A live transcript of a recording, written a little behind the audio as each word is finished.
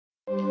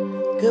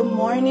Good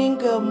morning,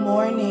 good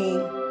morning.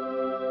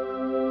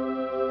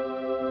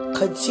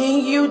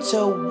 Continue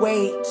to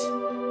wait.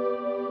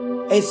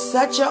 It's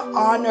such an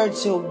honor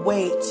to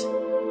wait.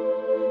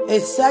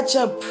 It's such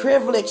a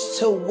privilege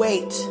to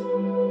wait.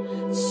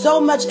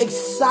 So much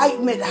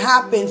excitement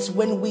happens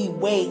when we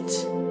wait.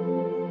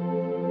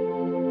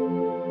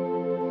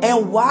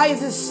 And why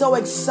is it so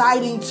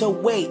exciting to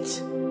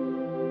wait?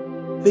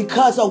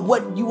 Because of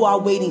what you are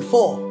waiting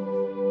for.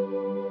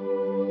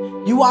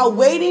 You are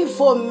waiting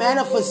for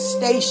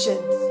manifestations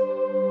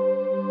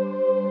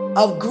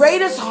of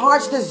greatest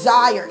heart's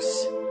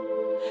desires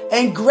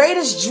and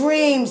greatest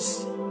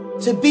dreams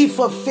to be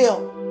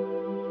fulfilled.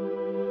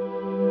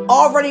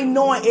 Already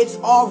knowing it's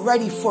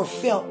already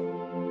fulfilled.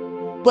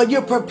 But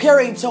you're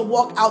preparing to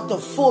walk out the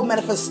full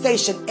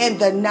manifestation in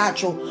the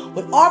natural.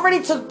 What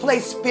already took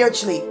place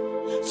spiritually.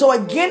 So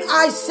again,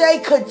 I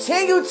say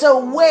continue to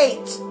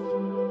wait.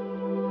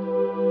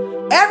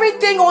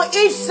 Everything on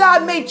each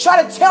side may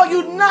try to tell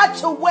you not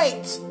to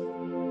wait.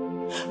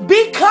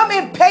 Become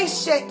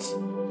impatient.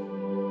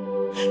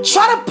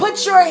 Try to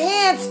put your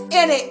hands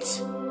in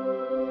it.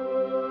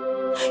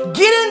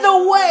 Get in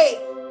the way.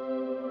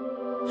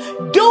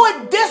 Do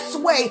it this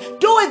way.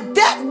 Do it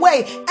that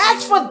way.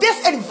 Ask for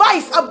this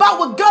advice about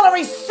what God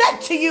already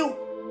said to you.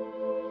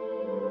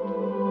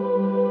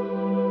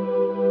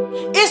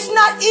 It's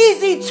not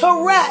easy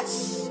to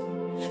rest.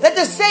 At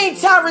the same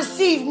time,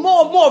 receive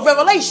more and more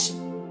revelation.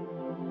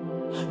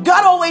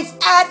 God always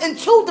adds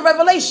into the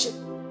revelation.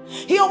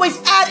 He always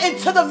adds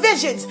into the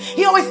visions.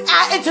 He always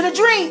adds into the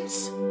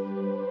dreams.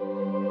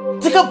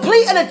 To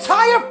complete an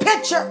entire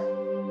picture.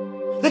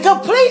 The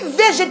complete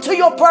vision to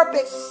your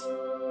purpose.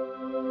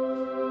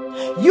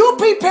 You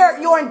prepared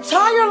your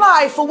entire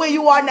life for where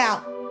you are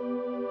now.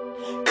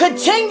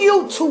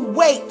 Continue to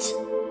wait.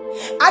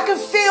 I can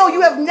feel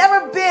you have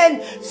never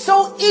been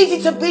so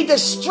easy to be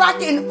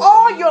distracted in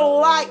all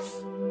your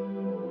life.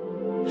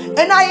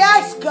 And I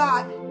ask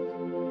God,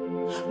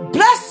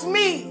 bless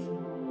me,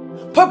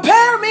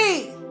 prepare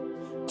me,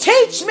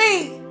 teach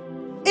me,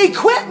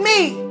 equip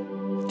me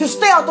to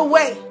stay out the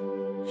way.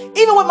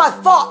 Even with my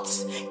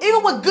thoughts,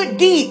 even with good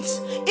deeds,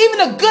 even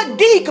a good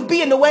deed could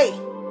be in the way.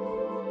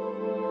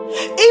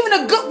 Even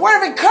a good word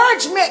of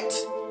encouragement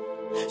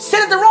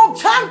said at the wrong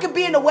time could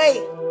be in the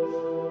way.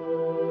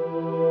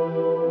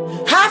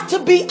 Have to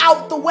be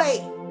out the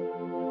way.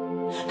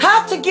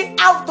 Have to get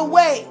out the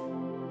way.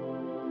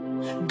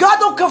 God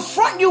don't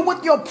confront you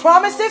with your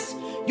promises,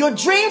 your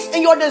dreams,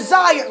 and your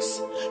desires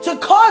to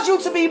cause you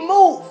to be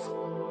moved,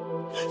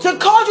 to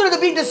cause you to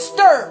be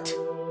disturbed.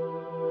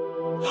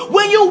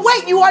 When you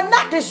wait, you are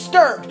not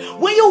disturbed.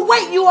 When you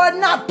wait, you are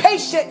not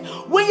patient.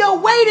 When you're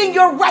waiting,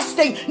 you're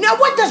resting. Now,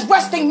 what does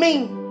resting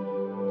mean?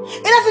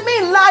 It doesn't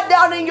mean lie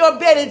down in your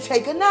bed and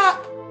take a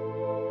nap.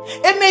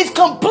 It means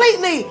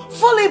completely,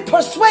 fully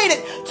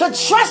persuaded to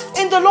trust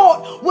in the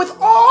Lord with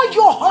all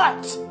your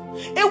heart.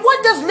 And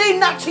what does lean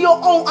not to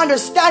your own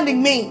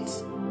understanding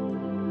means?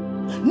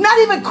 Not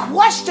even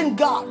question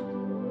God,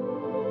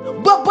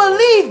 but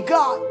believe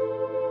God,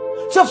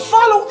 to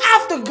follow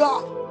after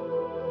God.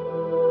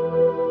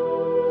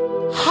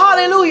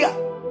 Hallelujah.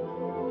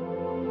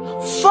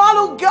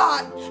 Follow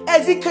God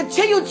as He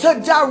continues to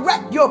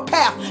direct your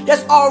path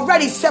that's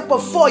already set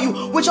before you,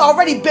 which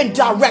already been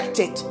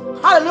directed.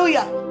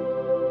 Hallelujah.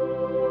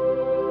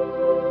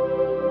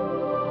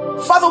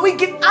 Father, we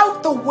get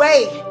out the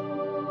way.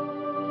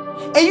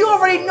 And you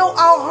already know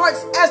our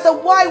hearts as to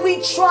why we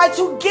try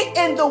to get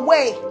in the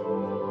way.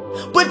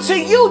 But to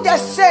you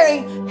that's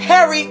saying,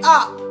 hurry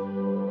up.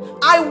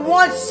 I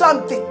want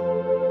something.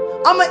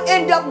 I'm going to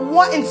end up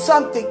wanting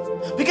something.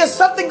 Because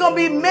something going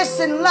to be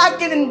missing,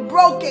 lacking, and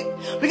broken.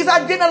 Because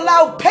I didn't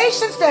allow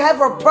patience to have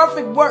her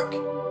perfect work.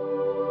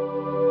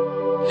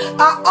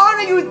 I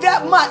honor you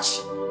that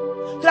much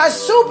that I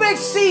super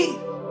exceed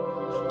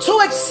to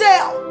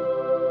excel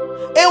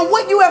in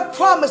what you have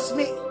promised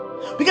me.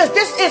 Because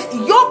this is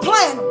your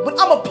plan, but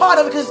I'm a part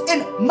of it because it's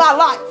in my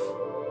life.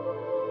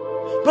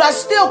 But I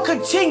still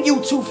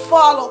continue to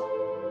follow.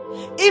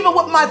 Even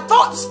with my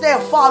thoughts,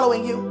 they're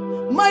following you.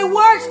 My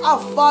words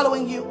are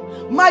following you.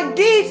 My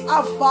deeds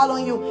are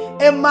following you.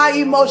 And my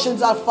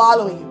emotions are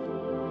following you.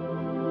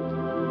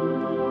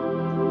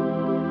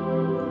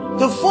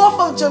 The 4th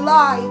of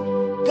July,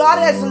 God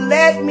has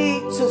led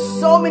me to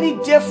so many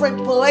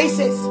different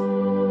places.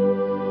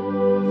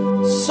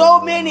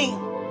 So many.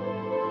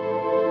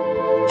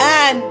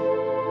 And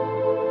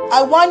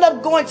I wound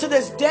up going to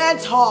this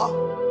dance hall.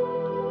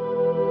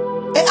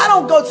 And I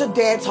don't go to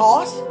dance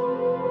halls.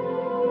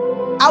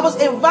 I was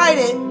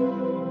invited.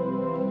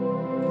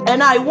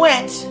 And I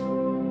went.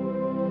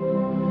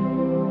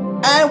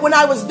 And when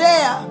I was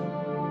there,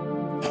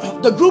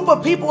 the group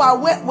of people I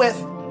went with,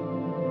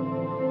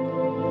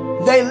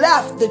 they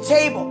left the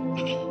table.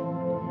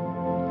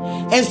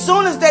 As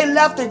soon as they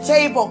left the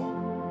table,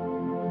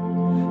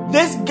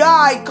 this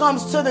guy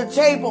comes to the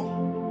table.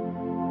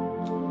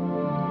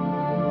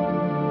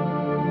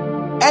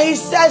 And he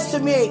says to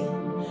me,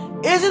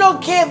 is it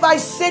okay if I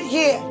sit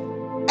here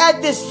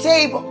at this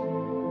table?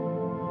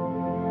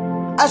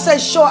 I said,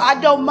 sure,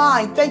 I don't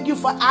mind. Thank you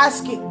for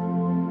asking.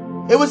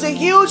 It was a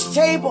huge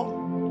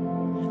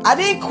table. I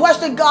didn't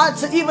question God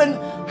to even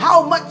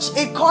how much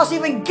it cost to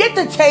even get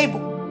the table.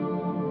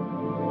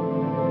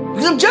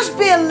 Because I'm just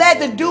being led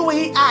to do what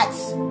he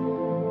asks.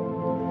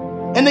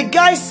 And the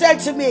guy said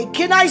to me,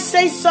 can I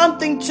say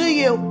something to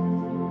you?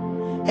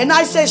 And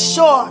I said,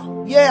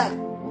 sure, yeah.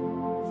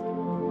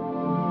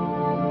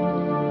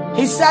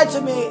 He said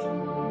to me,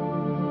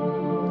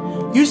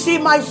 you see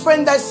my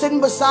friend that's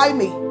sitting beside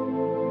me?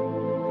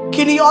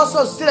 Can he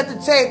also sit at the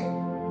table?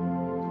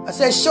 I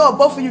said, sure,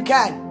 both of you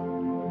can.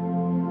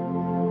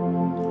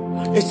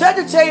 He sat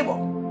at the table.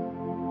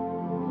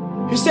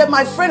 He said,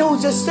 my friend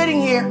who's just sitting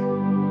here,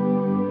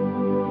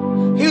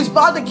 he was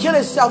about to kill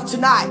himself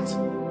tonight.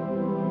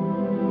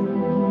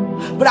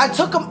 But I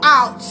took him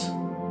out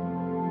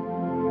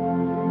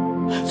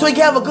so he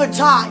could have a good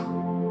time.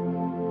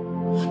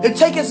 To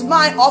take his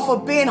mind off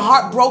of being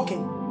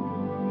heartbroken.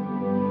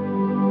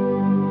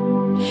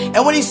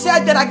 And when he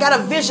said that, I got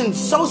a vision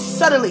so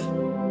suddenly.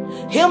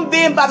 Him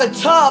being by the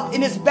tub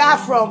in his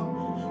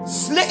bathroom,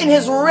 slitting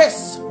his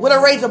wrists with a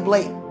razor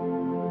blade.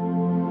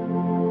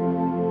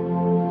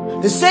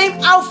 The same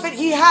outfit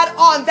he had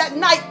on that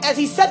night as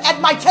he sat at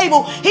my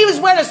table, he was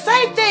wearing the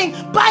same thing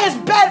by his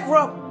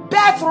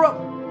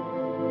bathroom.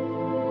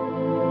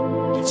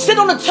 Sit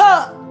on the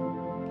tub,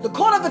 the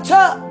corner of the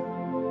tub,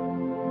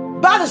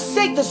 by the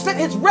sink to slit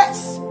his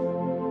wrists.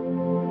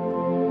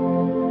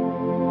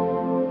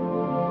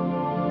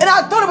 And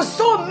I thought it was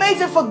so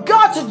amazing for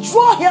God to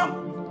draw him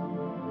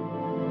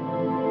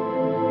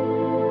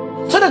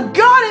to the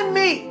God in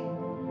me.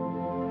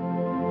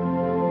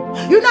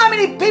 You know how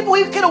many people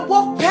he could have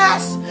walked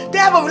past? They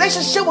have a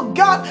relationship with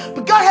God,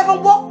 but God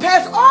haven't walked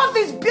past all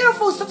these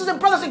beautiful sisters and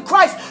brothers in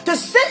Christ to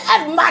sit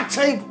at my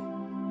table.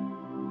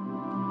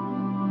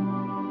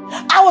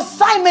 Our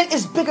assignment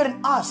is bigger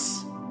than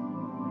us.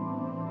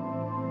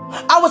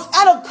 I was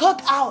at a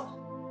cookout,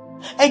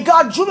 and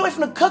God drew me away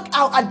from the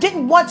cookout. I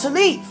didn't want to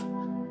leave.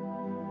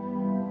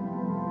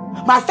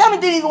 My family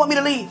didn't even want me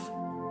to leave,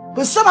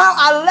 but somehow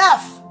I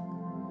left.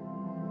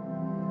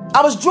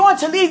 I was drawn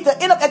to leave to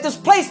end up at this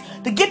place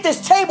to get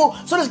this table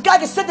so this guy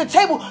can sit at the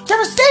table to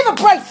receive a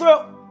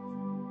breakthrough.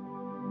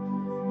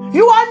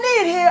 You are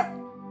needed here.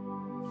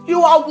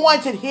 You are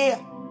wanted here.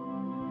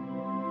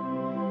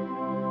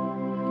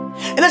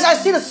 And as I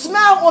see the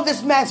smile on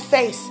this man's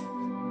face,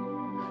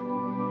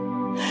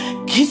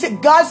 he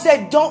said, God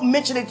said, don't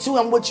mention it to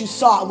him what you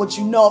saw and what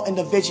you know in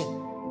the vision.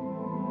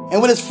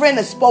 And when his friend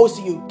exposed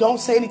to you, don't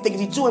say anything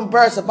because he's too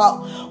embarrassed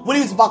about what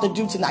he was about to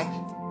do tonight.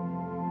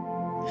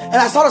 And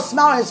I saw the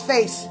smile on his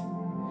face,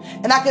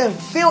 and I could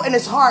feel in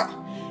his heart,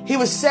 he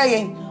was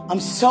saying, I'm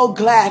so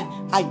glad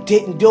I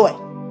didn't do it.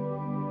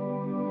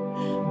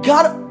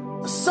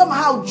 God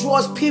somehow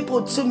draws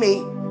people to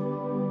me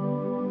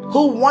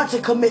who want to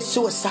commit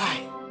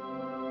suicide.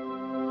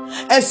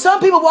 And some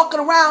people walking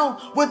around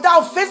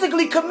without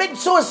physically committing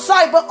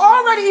suicide, but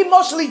already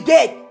emotionally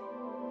dead.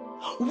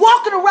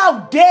 Walking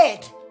around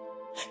dead.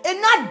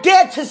 And not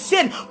dead to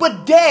sin,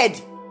 but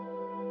dead.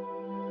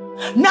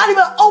 Not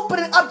even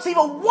opening up to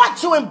even want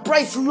to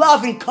embrace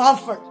love and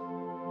comfort.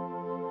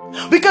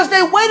 Because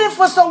they're waiting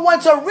for someone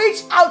to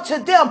reach out to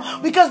them.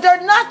 Because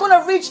they're not going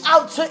to reach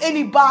out to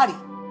anybody.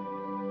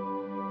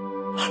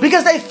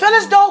 Because they feel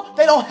as though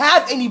they don't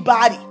have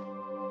anybody.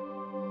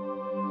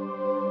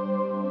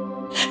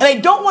 And they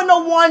don't want no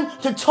one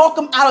to talk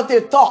them out of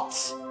their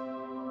thoughts.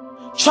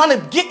 Trying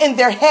to get in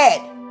their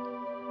head.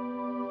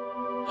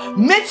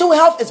 Mental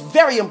health is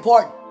very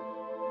important.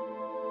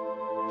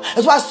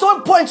 That's why it's so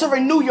important to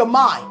renew your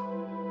mind.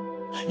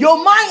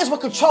 Your mind is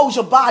what controls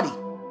your body.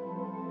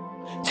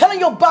 Telling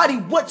your body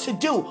what to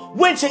do,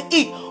 when to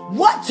eat,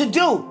 what to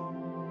do,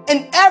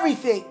 and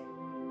everything.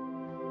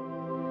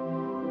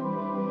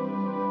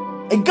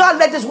 And God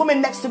led this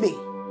woman next to me.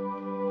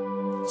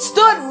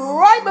 Stood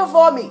right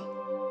before me.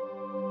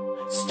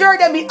 Stared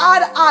at me eye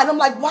to eye. And I'm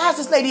like, why is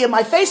this lady in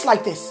my face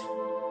like this?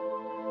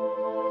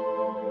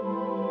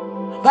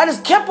 But I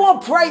just kept on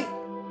praying.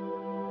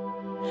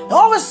 And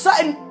all of a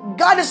sudden,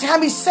 God just had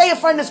me say in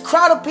front of this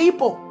crowd of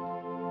people,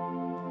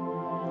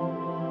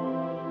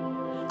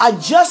 I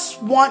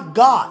just want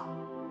God.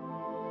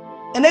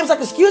 And they was like,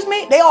 excuse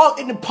me? They all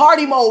in the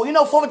party mode. You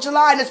know, 4th of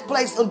July in this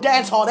place, on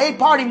dance hall. They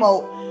party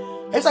mode.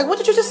 They was like, what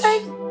did you just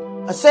say?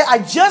 I said, I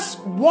just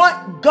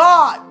want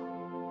God.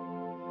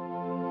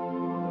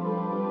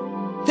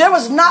 There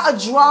was not a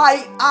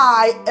dry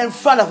eye in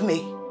front of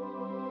me.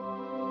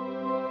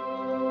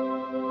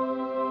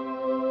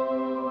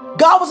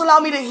 God was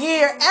allowing me to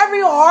hear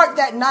every heart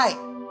that night.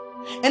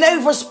 And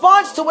a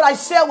response to what I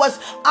said was,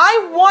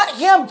 I want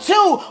him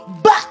too,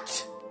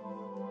 but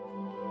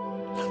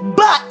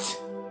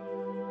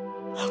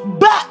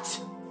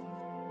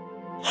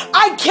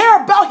I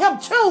care about him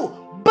too,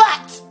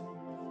 but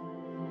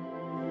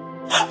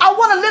I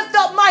want to lift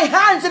up my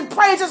hands and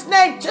praise his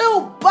name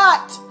too,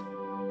 but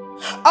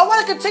I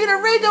want to continue to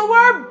read the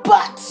word,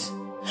 but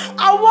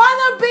I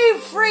want to be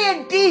free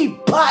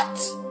indeed, but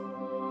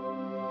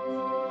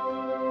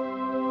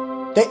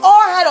they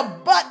all had a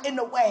but in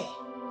the way.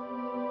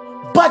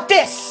 but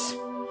this,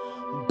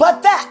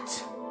 but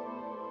that.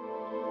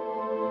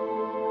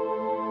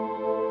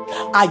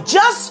 I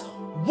just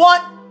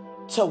want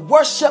to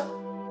worship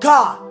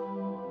God.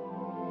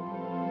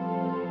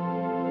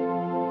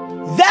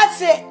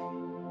 That's it.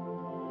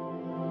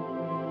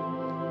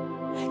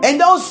 And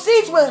those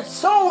seeds were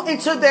sown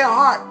into their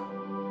heart.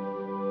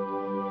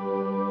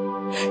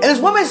 And this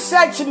woman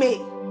said to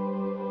me,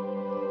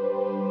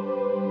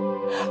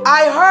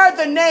 I heard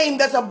the name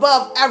that's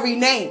above every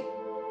name.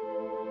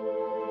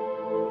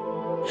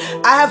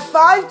 I have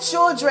 5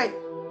 children,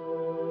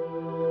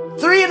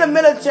 3 in the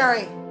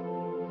military,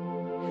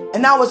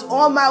 and I was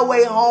on my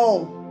way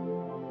home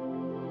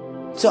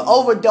to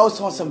overdose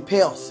on some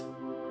pills.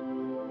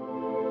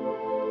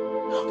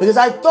 Because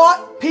I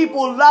thought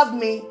people loved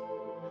me,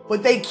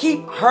 but they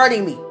keep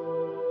hurting me.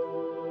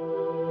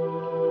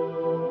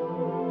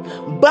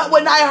 But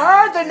when I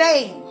heard the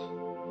name,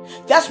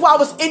 that's why I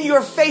was in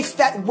your face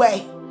that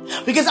way.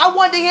 Because I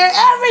wanted to hear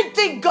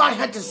everything God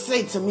had to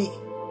say to me.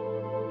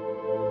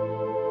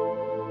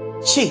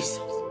 Jesus.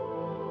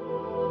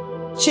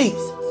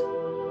 Jesus.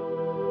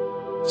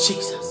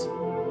 Jesus.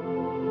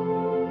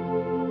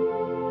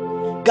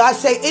 God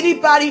say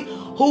anybody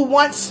who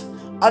wants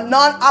a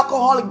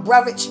non-alcoholic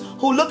beverage,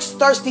 who looks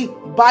thirsty,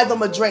 buy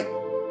them a drink.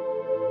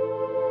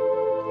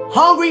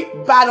 Hungry,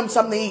 buy them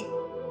something to eat.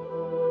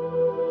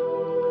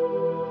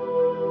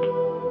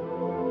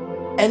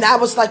 And I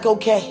was like,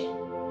 okay.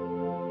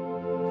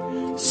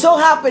 So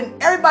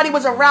happened, everybody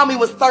was around me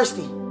was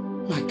thirsty.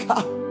 My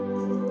God.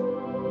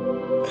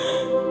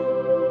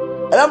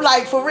 And I'm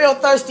like, for real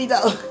thirsty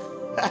though.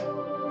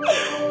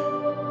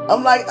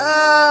 I'm like,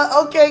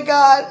 okay,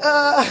 God.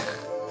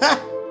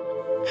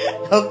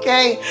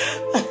 Okay.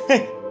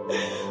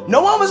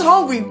 No one was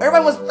hungry.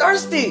 Everybody was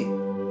thirsty.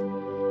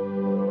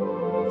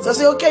 So I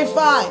said, okay,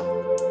 fine.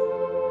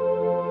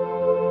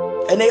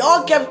 And they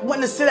all kept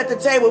wanting to sit at the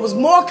table. It was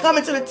more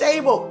coming to the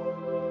table.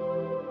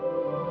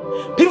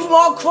 People from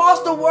all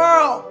across the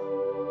world.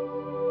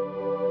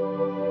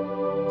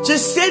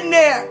 Just sitting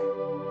there.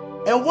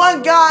 And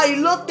one guy,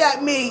 he looked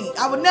at me.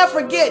 I would never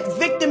forget,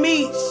 Victor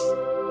Meese.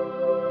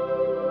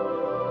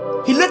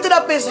 He lifted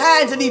up his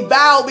hands and he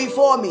bowed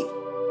before me.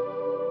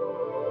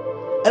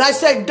 And I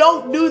said,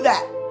 don't do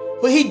that.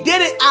 But he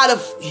did it out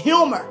of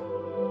humor.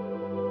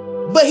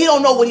 But he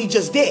don't know what he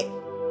just did.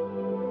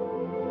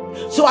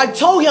 So I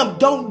told him,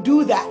 don't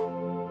do that.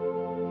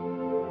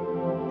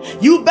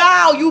 You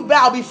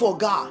bow before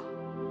God.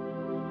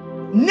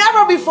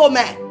 Never before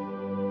man.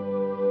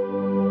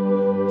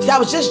 See, I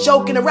was just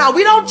joking around.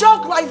 We don't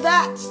joke like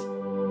that.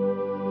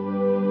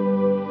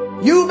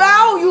 You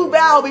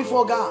bow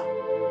before God.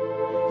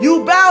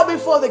 You bow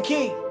before the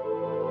King.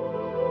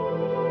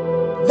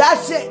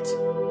 That's it.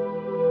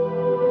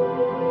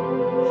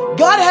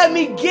 God had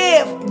me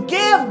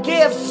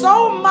give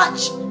so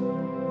much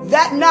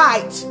that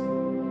night.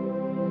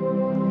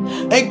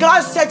 And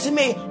God said to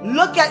me,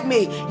 look at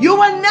me. You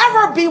will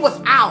never be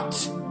without.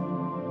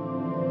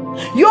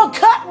 Your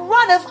cup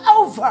runneth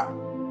over.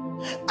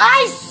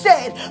 I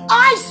said,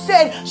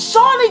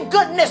 surely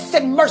goodness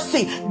and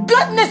mercy.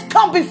 Goodness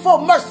come before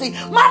mercy.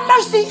 My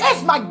mercy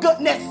is my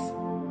goodness.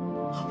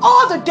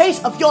 All the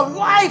days of your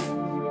life.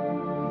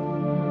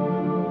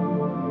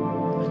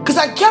 Because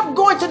I kept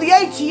going to the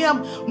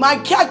ATM. I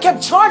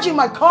kept charging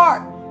my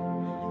card.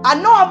 I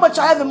know how much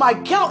I have in my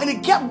account, and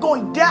it kept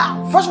going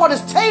down. First of all,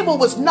 this table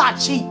was not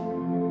cheap.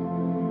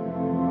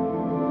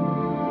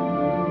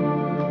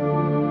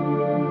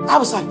 I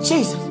was like,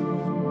 Jesus.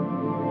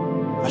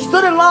 I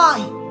stood in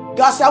line.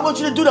 God said, I want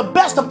you to do the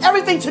best of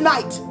everything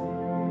tonight.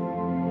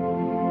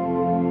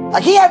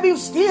 Like he had me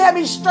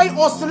straight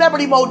on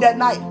celebrity mode that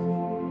night.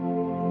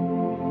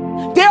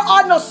 There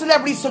are no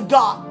celebrities to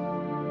God.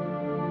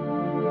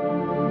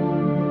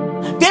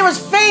 There is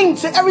fame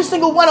to every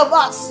single one of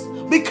us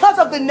because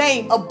of the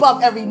name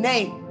above every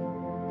name.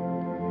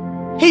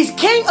 He's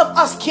King of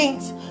us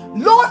kings,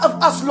 Lord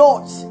of us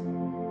lords.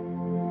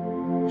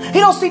 He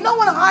don't see no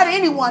one hiding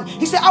anyone.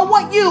 He said, I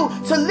want you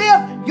to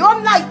live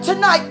your night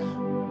tonight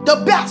the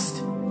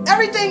best.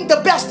 Everything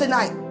the best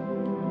tonight.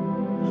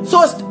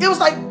 So it was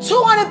like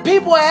 200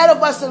 people ahead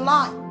of us in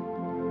line.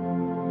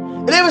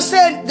 And they were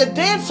saying the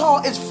dance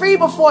hall is free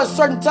before a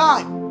certain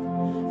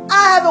time.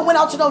 I haven't went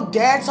out to no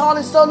dance hall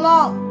in so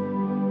long.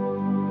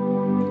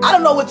 I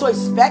don't know what to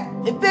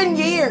expect. It's been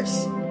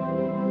years.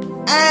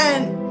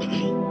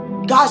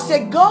 And God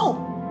said, go.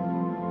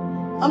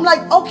 I'm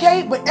like,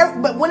 okay.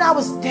 But when I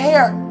was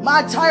there,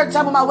 my entire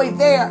time on my way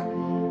there,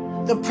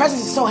 the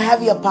presence is so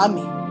heavy upon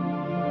me.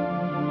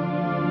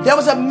 There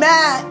was a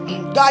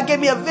man, God gave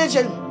me a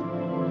vision.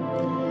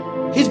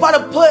 He's about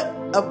to put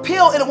a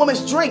pill in a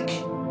woman's drink.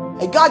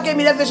 And God gave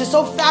me that vision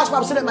so fast while I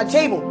was sitting at my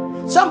table.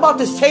 Something about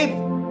this table.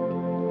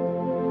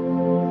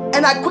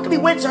 And I quickly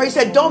went to her. He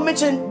said, don't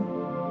mention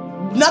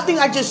nothing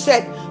I just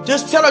said.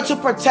 Just tell her to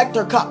protect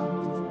her cup.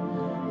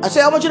 I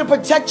said, I want you to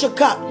protect your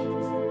cup.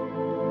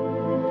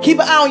 Keep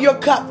an eye on your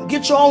cup.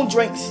 Get your own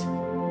drinks.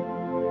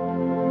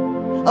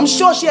 I'm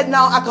sure she had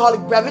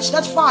non-alcoholic beverage.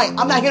 That's fine.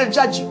 I'm not here to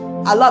judge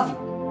you. I love you.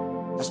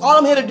 That's all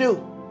I'm here to do.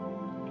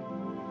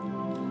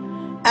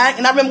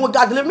 And I remember when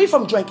God delivered me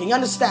from drinking. You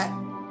understand?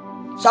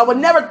 So I would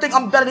never think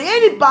I'm better than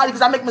anybody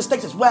because I make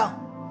mistakes as well.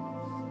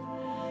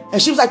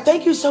 And she was like,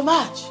 thank you so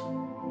much.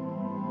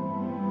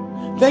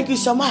 Thank you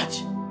so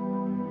much.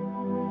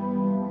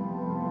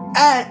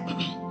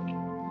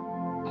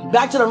 And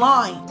back to the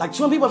line. Like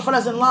 200 people in front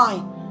of us in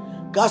line.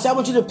 God said, I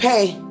want you to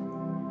pay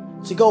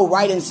to go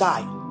right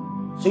inside.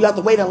 So you have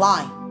to wait in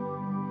line.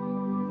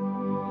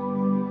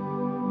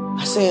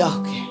 I say,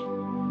 okay.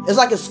 It's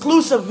like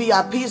exclusive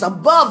VIPs,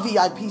 above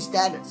VIP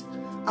standards.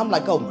 I'm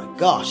like, oh my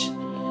gosh.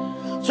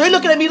 So he's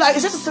looking at me like,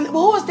 is this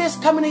who is this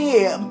coming in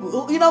here?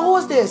 You know, who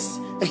is this?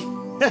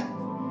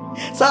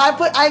 So I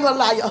ain't gonna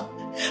lie, y'all.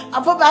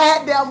 I put my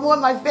hat down more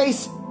in my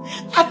face.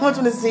 I don't want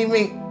you to see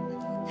me.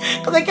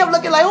 Because they kept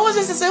looking like, who is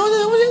this?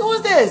 Who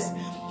is this?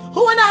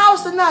 Who in the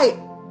house tonight?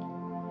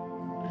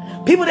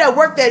 People that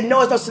work there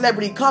know it's no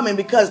celebrity coming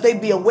because they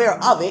be aware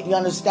of it. You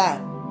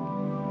understand?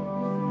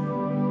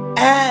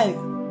 And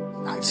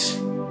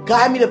God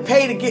had me to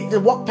pay to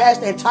walk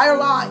past the entire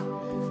line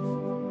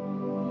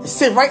and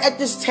sit right at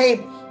this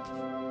table.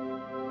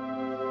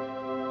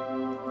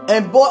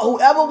 And bought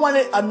whoever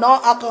wanted a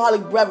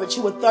non-alcoholic beverage,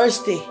 who were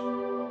thirsty.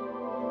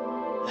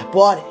 I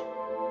bought it.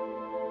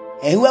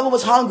 And whoever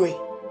was hungry,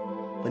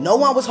 but no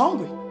one was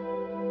hungry.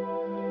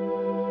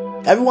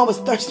 Everyone was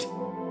thirsty.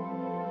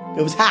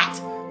 It was hot.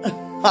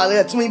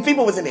 Too many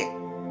people was in it.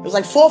 It was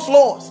like 4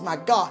 floors. My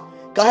God.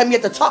 God had me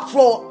at the top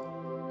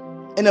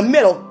floor, in the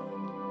middle,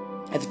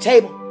 at the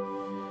table.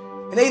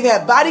 And they even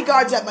had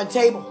bodyguards at my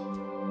table.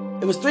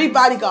 It was 3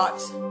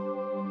 bodyguards.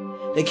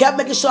 They kept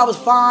making sure I was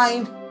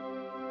fine.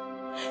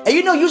 And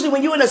you know, usually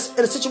when you're in a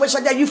situation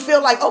like that, you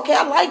feel like, okay,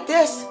 I like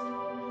this.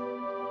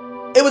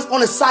 It was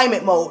on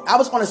assignment mode. I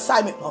was on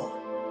assignment mode.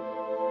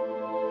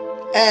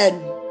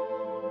 And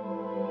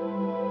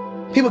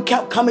people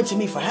kept coming to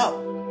me for help.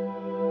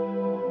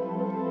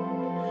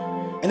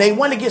 And they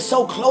wanted to get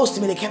so close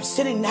to me, they kept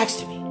sitting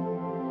next to me.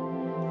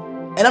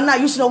 And I'm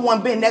not used to no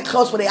one being that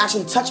close where they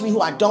actually touch me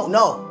who I don't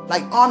know.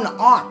 Like arm to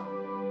arm.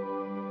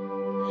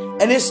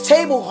 And this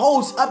table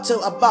holds up to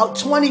about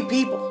 20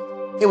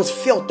 people. It was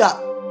filled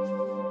up.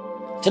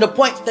 To the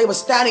point that they were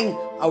standing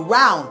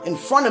around in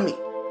front of me.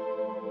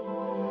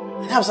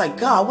 And I was like,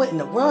 God, what in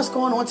the world is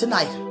going on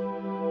tonight?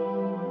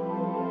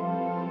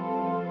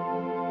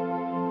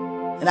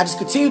 And I just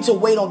continued to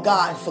wait on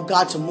God for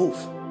God to move.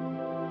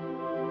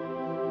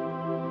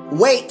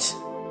 Wait.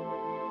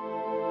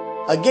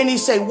 Again, he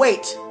said,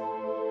 wait.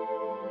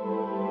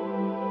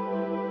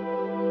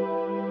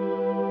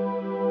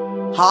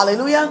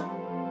 Hallelujah.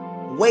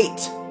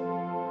 Wait.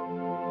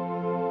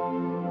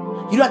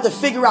 You don't have to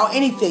figure out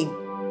anything.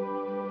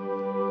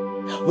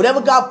 Whatever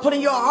God put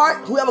in your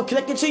heart, whoever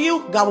connected to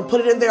you, God will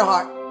put it in their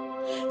heart.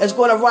 It's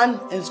going to run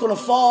and it's going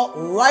to fall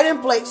right in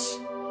place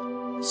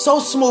so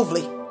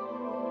smoothly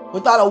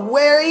without a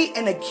worry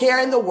and a care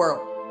in the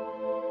world.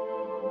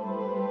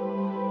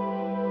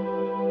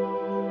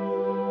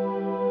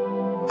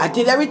 I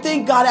did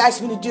everything God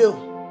asked me to do.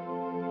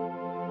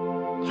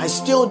 I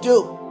still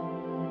do.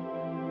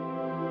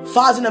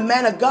 Father's a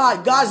man of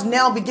God. God's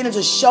now beginning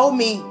to show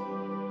me.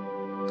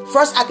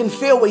 First, I can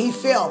feel what he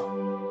felt.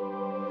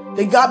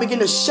 Then God began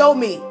to show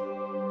me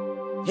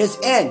his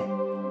end.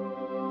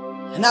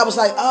 And I was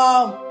like,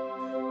 all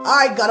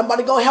right, God, I'm about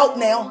to go help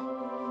now.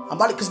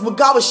 Because what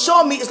God was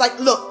showing me is like,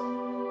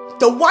 look,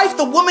 the wife,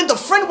 the woman, the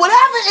friend,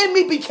 whatever in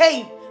me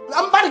became,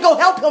 I'm about to go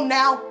help him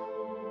now.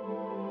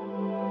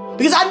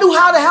 Because I knew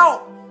how to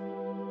help.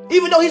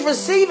 Even though he's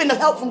receiving the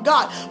help from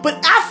God.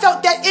 But I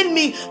felt that in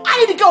me,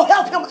 I need to go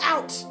help him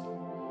out.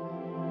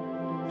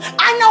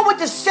 I know what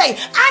to say.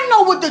 I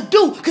know what to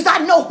do because I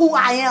know who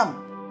I am.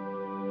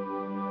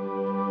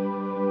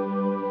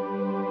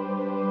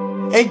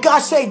 And God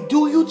said,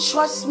 do you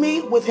trust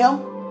me with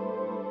him?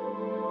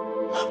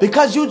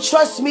 Because you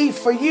trust me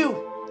for you.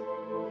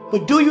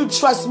 But do you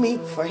trust me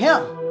for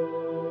him?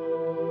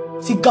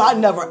 See, God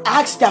never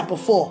asked that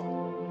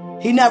before.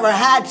 He never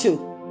had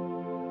to.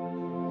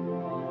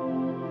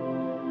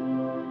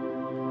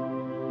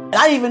 And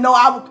I didn't even know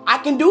I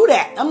can do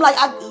that. I'm like,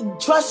 I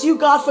trust you,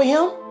 God, for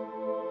him?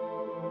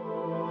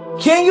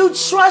 Can you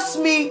trust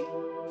me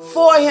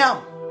for him?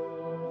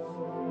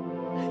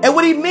 And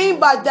what he mean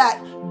by that?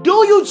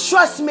 Do you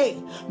trust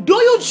me? Do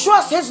you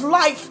trust his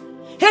life,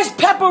 his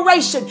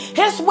preparation,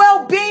 his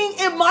well-being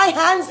in my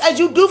hands as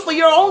you do for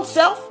your own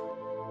self?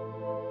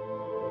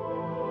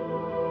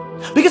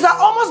 Because I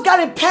almost got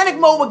in panic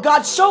mode when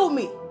God showed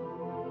me.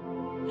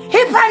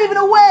 He's not even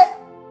aware.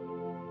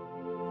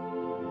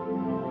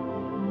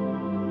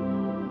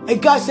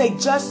 And God said,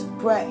 just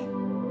pray.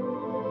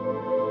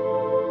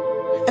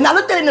 And I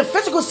looked at it in the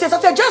physical sense.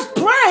 I said, just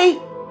pray.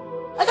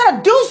 I got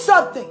to do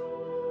something.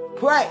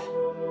 Pray.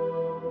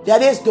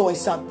 That is doing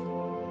something.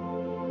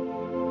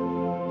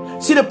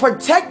 See, the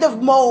protective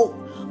mode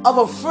of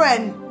a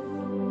friend,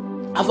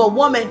 of a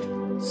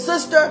woman,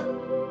 sister,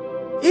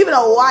 even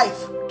a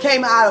wife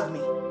came out of me.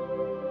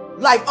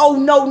 Like, oh,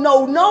 no,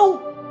 no, no.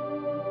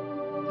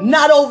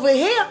 Not over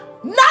here.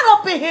 Not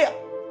up in here.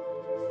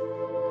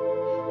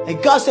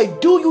 And God said,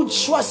 do you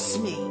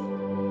trust me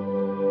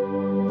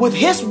with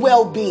his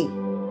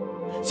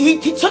well-being. See,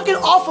 he took it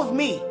off of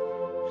me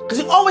because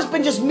it's always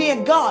been just me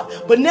and God.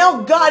 But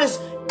now God is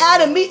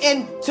adding me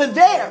into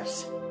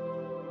theirs.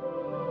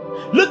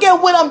 Look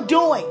at what I'm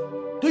doing.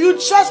 Do you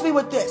trust me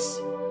with this?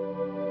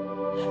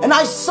 And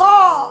I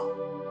saw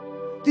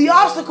the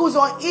obstacles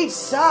on each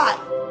side,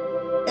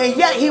 and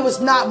yet he was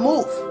not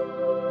moved.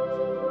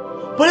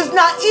 But it's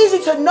not easy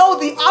to know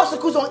the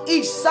obstacles on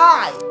each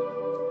side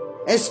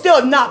and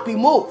still not be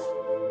moved.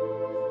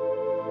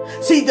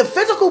 See, the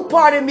physical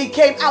part in me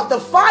came out. The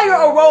fire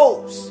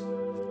arose.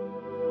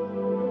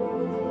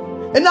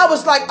 And I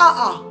was like,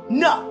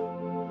 no.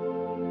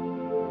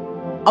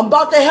 I'm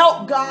about to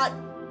help God.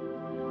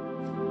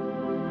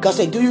 God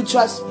said, do you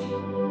trust me?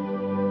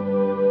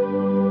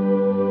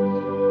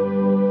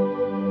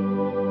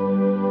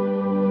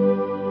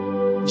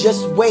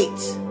 Just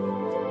wait.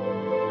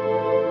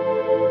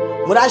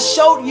 What I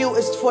showed you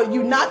is for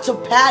you not to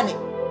panic.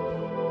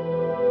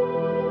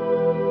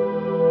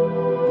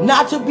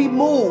 Not to be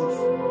moved,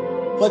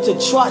 but to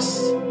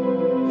trust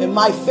in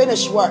my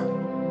finished work.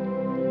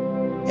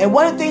 And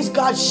one of the things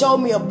God showed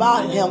me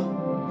about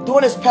him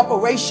during his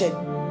preparation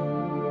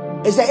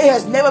is that it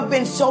has never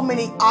been so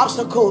many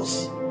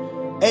obstacles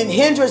and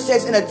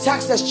hindrances and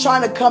attacks that's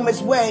trying to come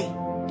his way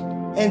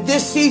in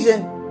this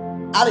season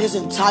out of his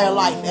entire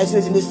life as it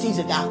is in this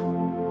season now.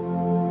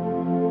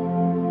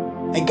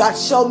 And God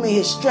showed me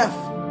his strength,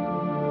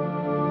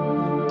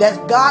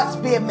 that God's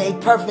being made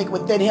perfect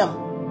within him.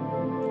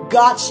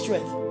 God's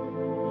strength.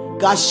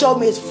 God showed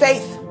me his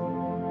faith.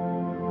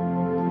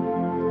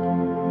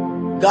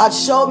 God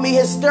showed me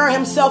his stirring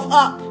himself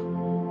up.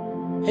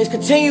 His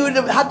continuing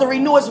to have to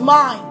renew his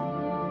mind.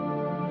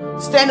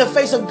 Stay in the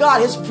face of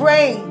God. His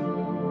praying.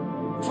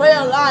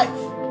 Prayer life.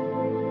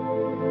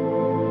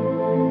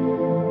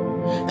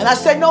 And I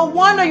said, no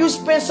wonder you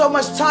spend so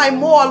much time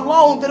more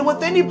alone than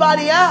with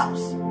anybody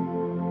else.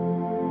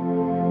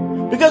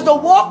 Because the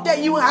walk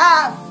that you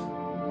have,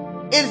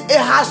 it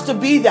has to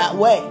be that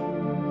way.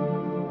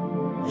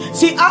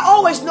 See, I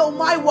always know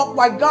my walk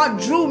why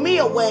God drew me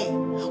away.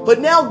 But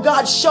now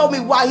God showed me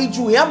why he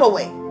drew him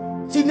away.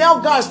 See, now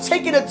God's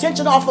taking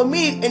attention off of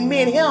me and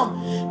me and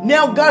him.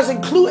 Now God's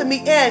including me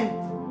in.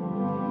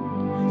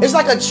 It's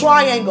like a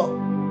triangle.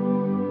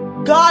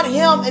 God,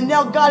 him, and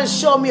now God is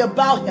showing me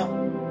about him.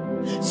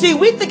 See,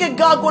 we think of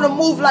God going to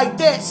move like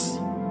this.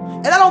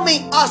 And I don't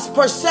mean us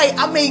per se.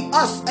 I mean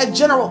us in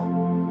general.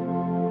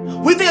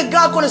 We think of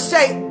God going to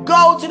say,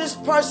 go to this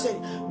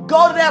person.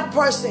 Go to that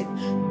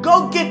person.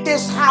 Go get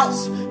this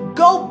house.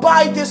 Go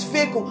buy this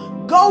vehicle.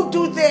 Go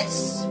do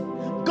this.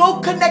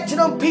 Go connect to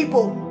them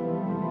people.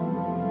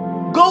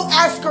 Go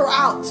ask her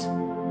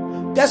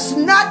out. That's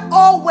not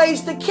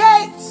always the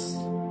case.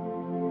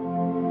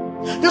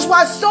 That's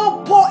why it's so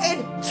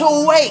important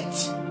to wait.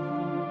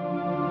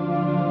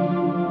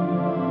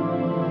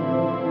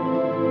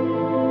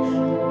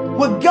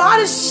 What God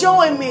is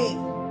showing me,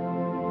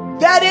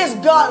 that is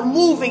God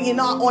moving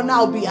on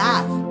our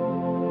behalf.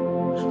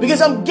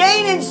 Because I'm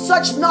gaining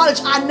such knowledge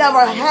I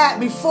never had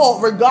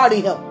before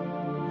regarding him.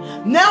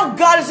 Now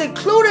God is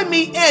including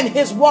me in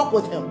his walk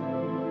with him.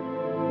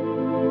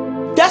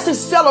 That's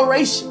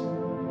acceleration.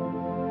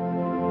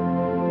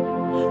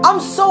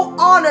 I'm so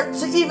honored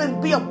to even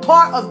be a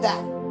part of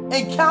that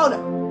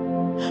encounter.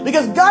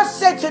 Because God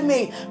said to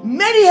me,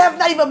 many have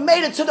not even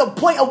made it to the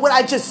point of what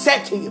I just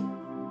said to you.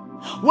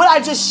 What I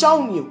just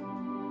shown you.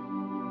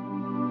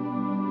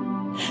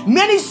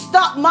 Many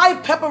stopped my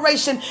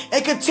preparation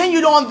and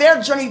continued on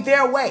their journey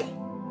their way.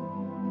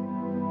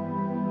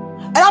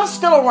 And I'm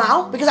still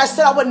around because I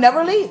said I would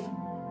never leave.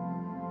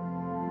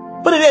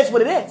 But it is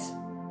what it is.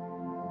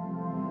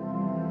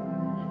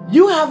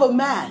 You have a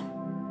man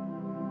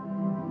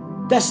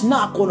that's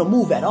not going to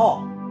move at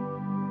all.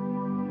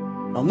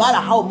 No matter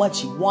how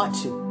much he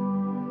wants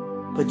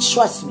to. But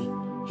trust me,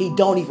 he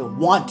don't even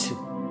want to.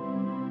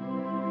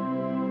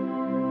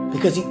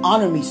 Because he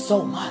honored me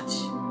so much.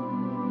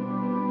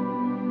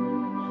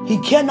 He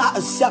cannot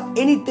accept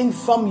anything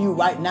from you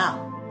right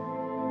now.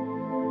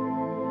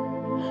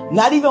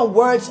 Not even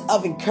words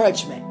of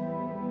encouragement.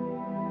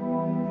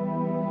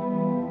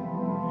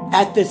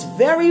 At this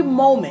very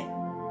moment,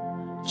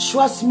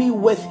 trust me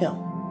with him.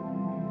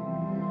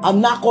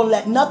 I'm not going to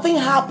let nothing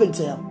happen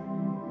to him.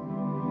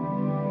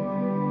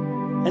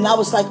 And I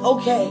was like,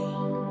 okay.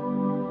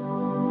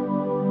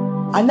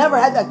 I never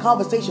had that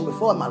conversation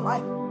before in my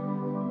life.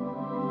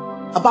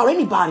 About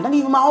anybody, not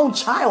even my own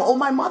child or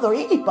my mother or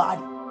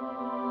anybody.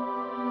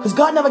 Because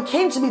God never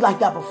came to me like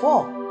that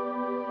before.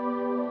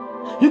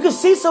 You can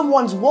see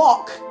someone's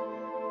walk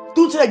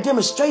due to their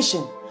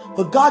demonstration,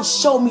 but God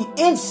showed me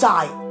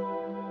inside.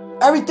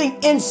 Everything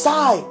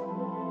inside.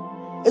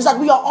 It's like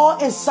we are all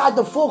inside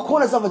the four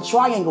corners of a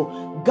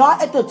triangle.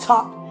 God at the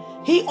top,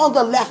 he on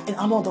the left, and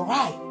I'm on the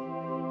right.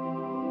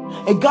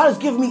 And God has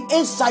given me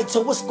insight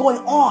to what's going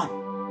on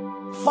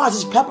as far as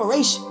his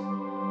preparation.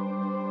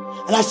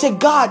 And I said,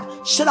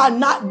 God, should I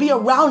not be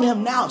around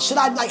him now? Should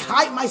I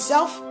hide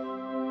myself?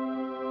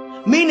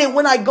 Meaning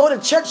when I go to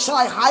church, should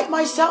I hide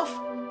myself?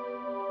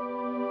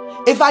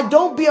 If I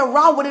don't be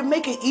around, would it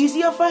make it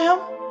easier for him?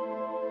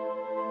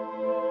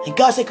 And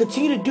God said,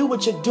 continue to do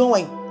what you're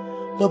doing,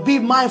 but be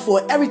mindful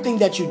of everything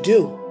that you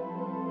do.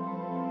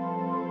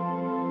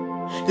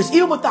 Because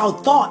even with our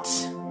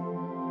thoughts,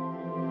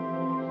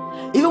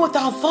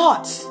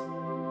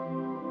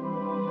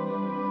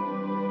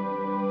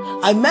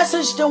 I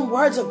messaged them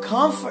words of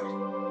comfort.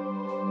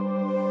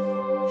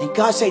 And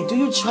God said, do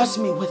you trust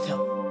me with him?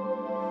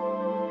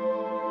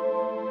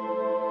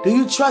 Do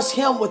you trust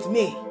him with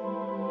me?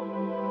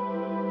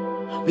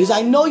 Because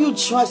I know you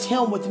trust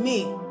him with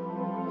me,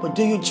 but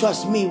do you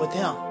trust me with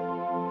him?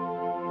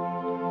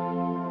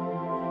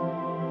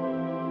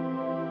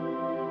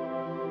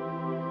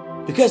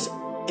 Because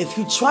if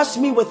you trust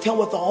me with him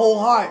with the whole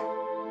heart,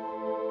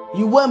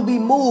 you wouldn't be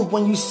moved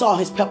when you saw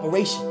his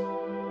preparation.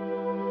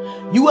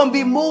 You wouldn't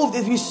be moved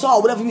if you saw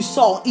whatever you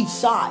saw on each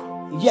side.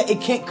 Yet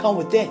it can't come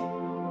within.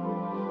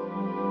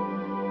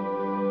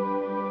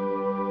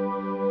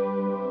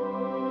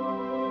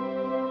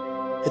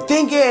 The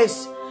thing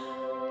is,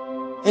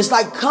 it's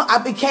like I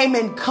became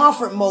in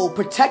comfort mode,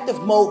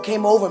 protective mode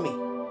came over me.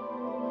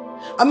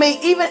 I mean,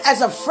 even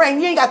as a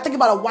friend, you ain't got to think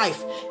about a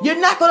wife. You're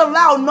not going to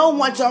allow no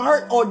one to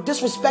hurt or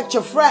disrespect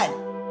your friend.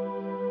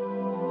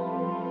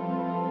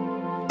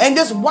 And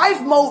this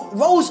wife mode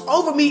rose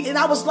over me, and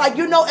I was like,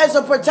 you know, as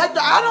a protector,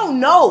 I don't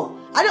know.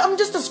 I'm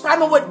just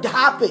describing what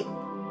happened.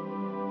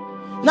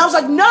 And I was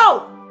like,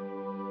 no,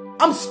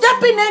 I'm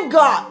stepping in,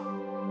 God.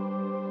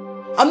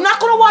 I'm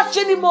not going to watch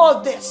any more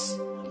of this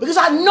because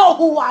I know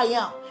who I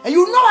am. And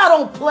you know I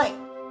don't play.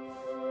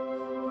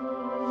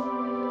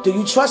 Do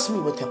you trust me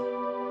with him?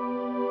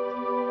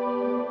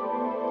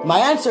 My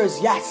answer is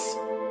yes.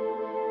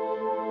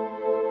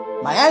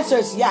 My answer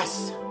is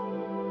yes.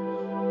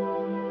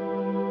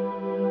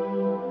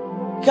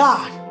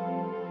 God,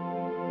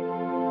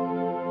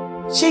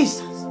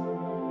 Jesus,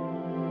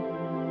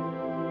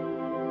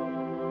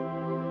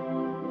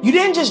 you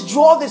didn't just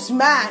draw this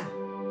man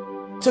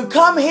to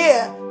come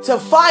here to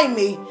find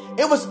me.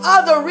 It was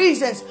other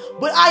reasons,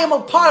 but I am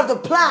a part of the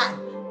plan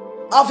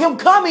of him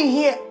coming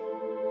here,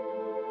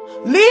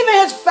 leaving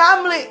his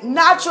family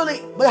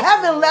naturally, but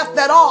haven't left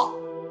at all.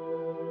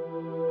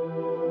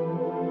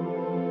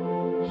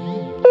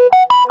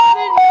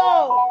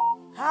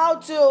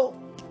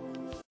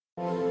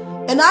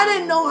 I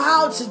didn't know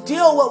how to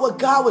deal with what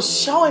God was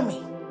showing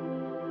me.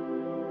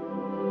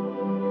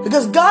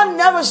 Because God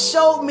never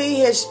showed me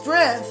his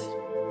strength.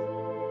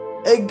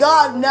 And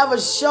God never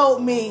showed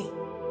me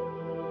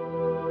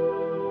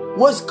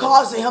what's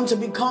causing him to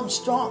become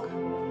stronger.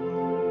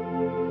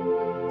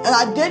 And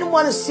I didn't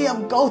want to see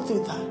him go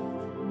through that.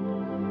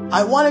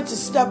 I wanted to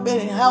step in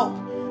and help.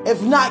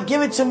 If not,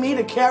 give it to me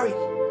to carry.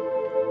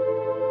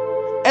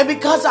 And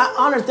because I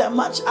honored that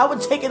much, I would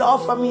take it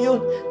off from you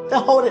to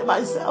hold it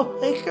myself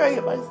and carry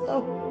it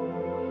myself.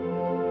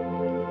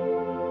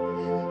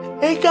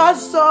 And God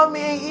saw me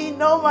and he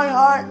know my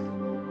heart.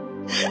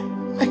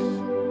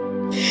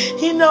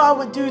 He know I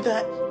would do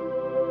that.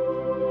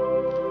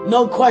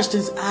 No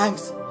questions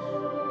asked.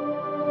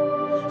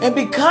 And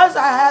because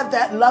I have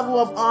that level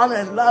of honor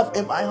and love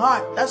in my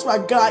heart, that's why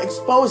God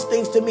exposed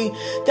things to me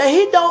that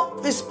he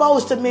don't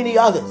expose to many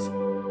others.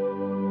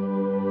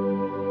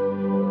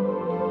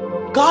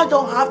 God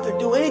don't have to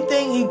do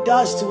anything he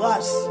does to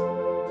us,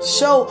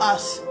 show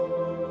us,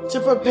 to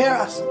prepare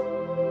us.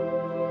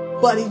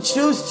 But he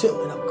chooses to,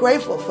 and I'm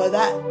grateful for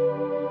that.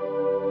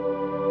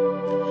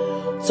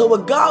 So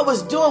what God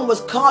was doing was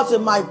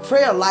causing my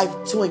prayer life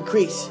to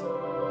increase.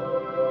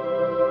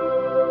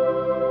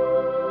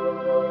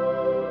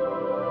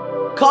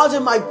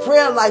 Causing my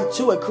prayer life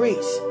to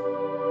increase.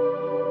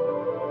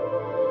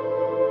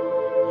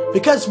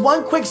 Because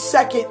one quick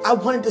second I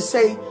wanted to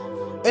say,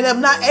 and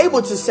I'm not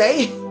able to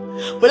say,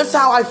 but that's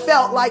how I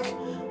felt, like,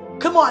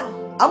 come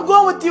on, I'm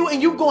going with you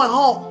and you going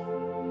home.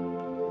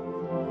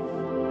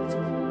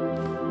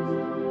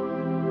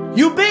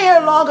 You've been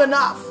here long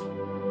enough.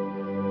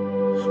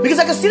 Because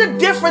I can see the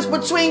difference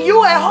between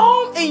you at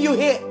home and you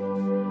here.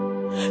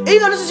 Even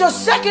though this is your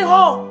second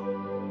home,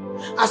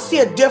 I see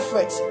a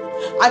difference.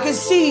 I can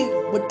see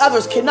what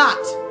others cannot.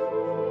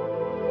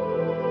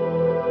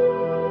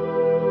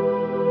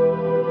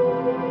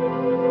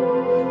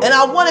 And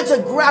I wanted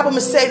to grab him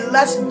and say,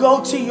 let's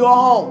go to your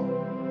home.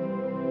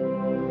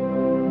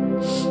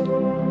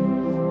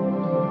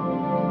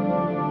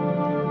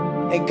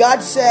 And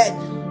God said,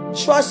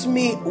 trust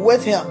me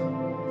with him.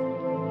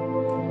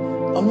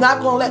 I'm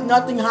not going to let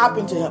nothing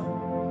happen to him.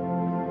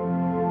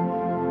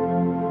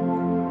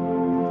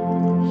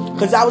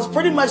 Because I was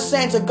pretty much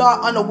saying to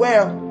God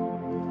unaware,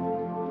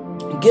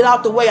 get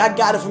out the way, I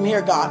got it from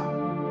here, God.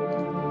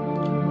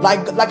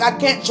 Like I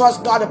can't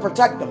trust God to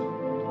protect him.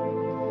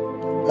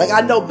 Like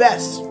I know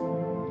best.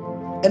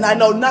 And I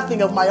know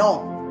nothing of my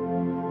own.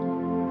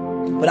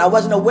 But I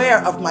wasn't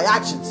aware of my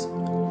actions.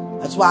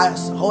 That's why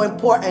it's so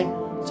important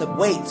to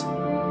wait.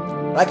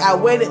 Like I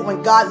waited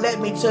when God led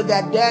me to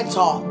that dance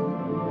hall.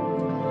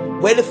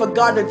 Waited for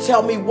God to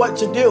tell me what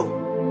to do.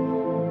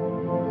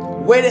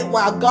 Waited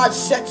while God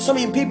set so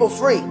many people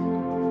free.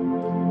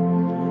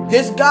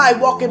 This guy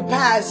walking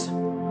past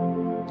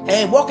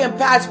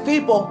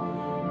people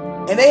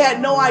And they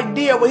had no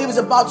idea what he was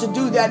about to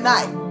do that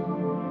night.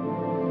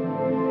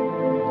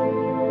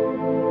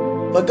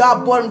 But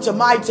God brought him to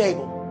my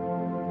table,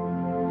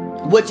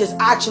 which is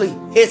actually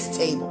his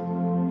table.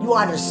 You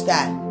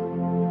understand?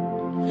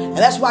 And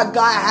that's why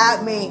God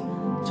had me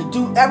to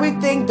do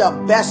everything the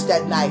best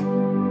that night.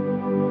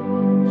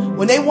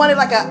 When they wanted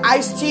like an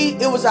iced tea,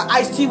 it was an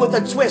iced tea with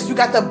a twist. You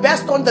got the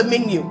best on the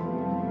menu.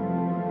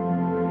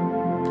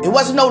 It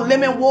wasn't no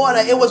lemon water.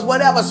 It was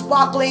whatever,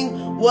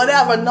 sparkling,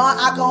 whatever,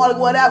 non-alcoholic,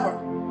 whatever.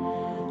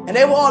 And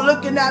they were all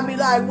looking at me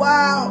like,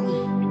 wow.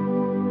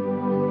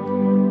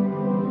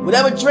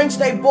 Whatever drinks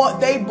they bought,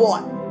 they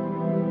bought.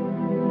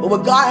 But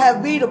what God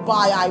had me to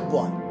buy, I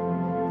bought.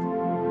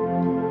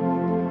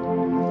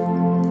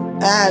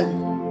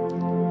 And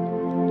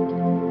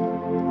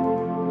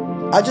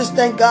I just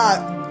thank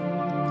God.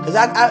 Because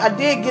I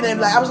did get in,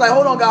 like, I was like,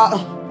 hold on, God.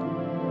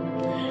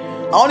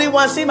 I only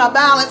want to see my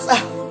balance.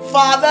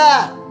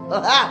 Father.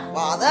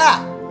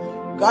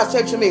 Father. God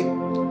said to me,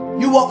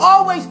 you will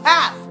always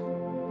have.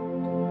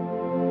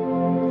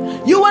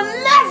 You will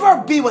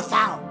never be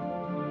without.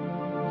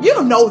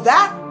 You know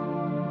that.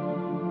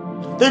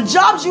 The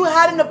jobs you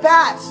had in the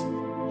past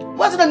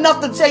wasn't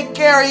enough to take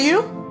care of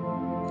you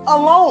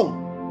alone.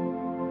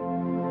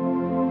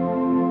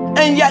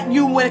 And yet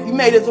you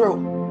made it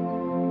through.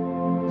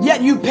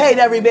 Yet you paid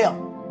every bill.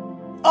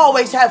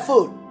 Always had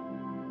food.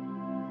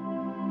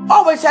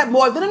 Always had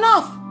more than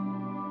enough.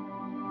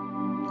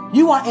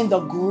 You are in the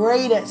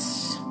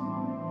greatest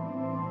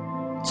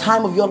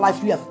time of your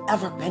life you have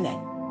ever been in.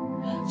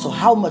 So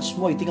how much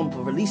more you think I'm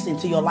releasing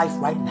into your life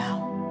right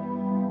now?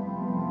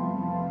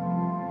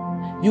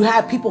 You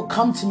had people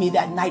come to me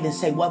that night and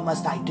say, what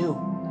must I do?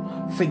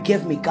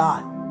 Forgive me,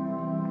 God.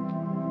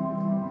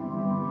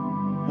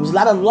 There was a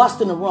lot of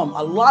lust in the room.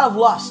 A lot of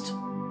lust.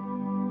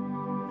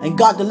 And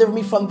God delivered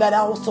me from that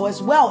also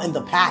as well in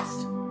the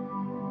past.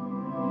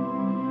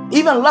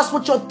 Even lust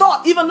with your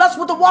thought. Even lust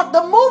with the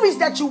movies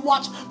that you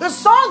watch. The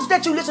songs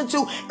that you listen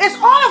to. It's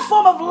all a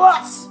form of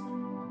lust.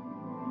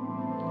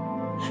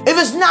 If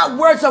it's not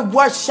words of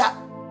worship.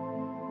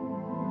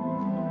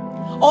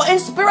 Or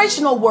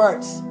inspirational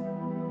words.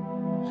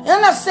 And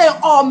I'm not saying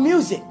all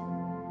music.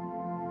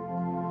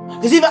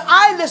 Because even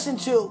I listen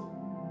to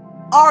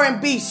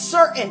R&B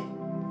certain.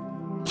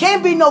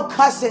 Can't be no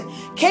cussing.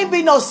 Can't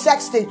be no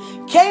sexting.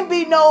 Can't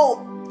be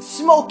no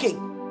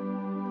smoking.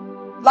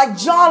 Like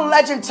John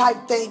Legend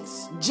type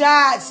things.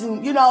 Jazz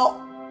and, you know.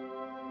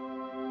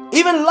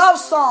 Even love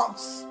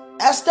songs.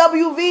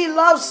 SWV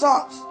love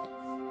songs.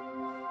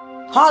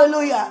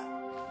 Hallelujah.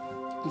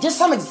 Just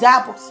some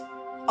examples.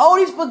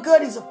 Oldies but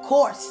goodies, of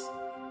course.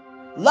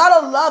 A lot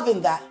of love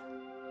in that.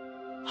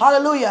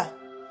 Hallelujah.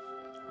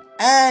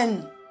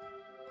 And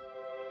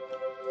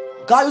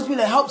God used me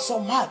to help so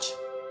much.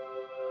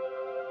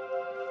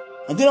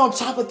 And then on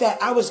top of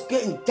that, I was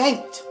getting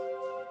thanked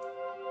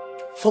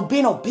for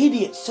being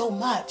obedient so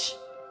much.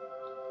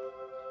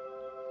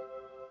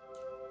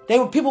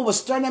 People were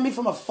staring at me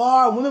from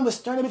afar. Women were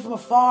staring at me from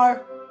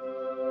afar.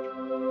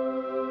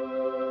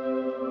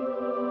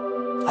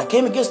 I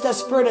came against that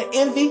spirit of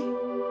envy.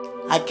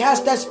 I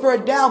cast that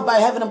spirit down by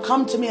having them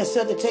come to me and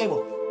sit at the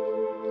table.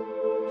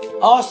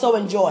 Also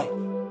enjoy.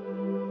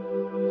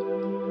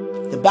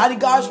 The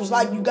bodyguards was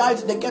like, you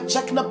guys, they kept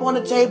checking up on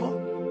the table.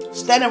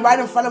 Standing right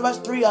in front of us,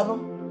 3 of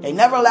them. They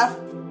never left.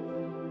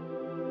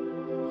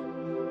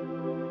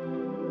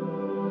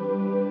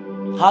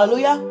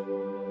 Hallelujah.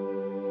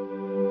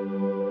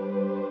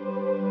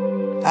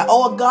 I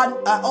owe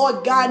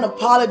a guy an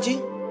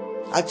apology.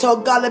 I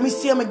told God, let me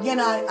see him again.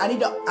 I need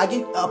to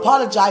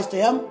apologize to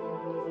him.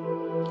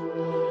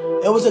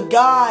 It was a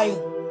guy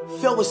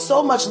filled with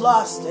so much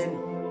lust, and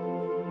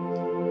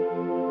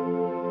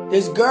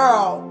this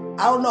girl,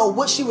 I don't know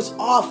what she was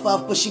off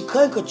of, but she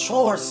couldn't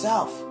control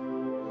herself.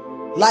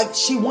 Like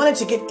she wanted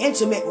to get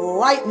intimate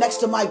right next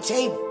to my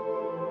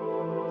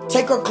table.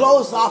 Take her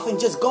clothes off and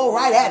just go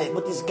right at it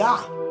with this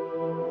guy.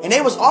 And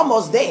they was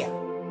almost there.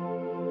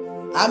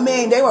 I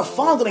mean, they were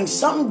fondling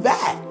something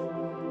bad.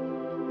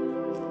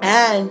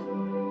 And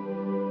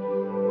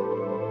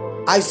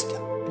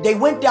they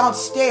went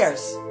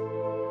downstairs.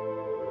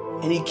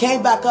 And he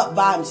came back up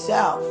by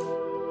himself.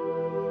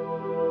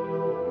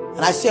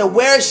 And I said,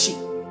 where is she?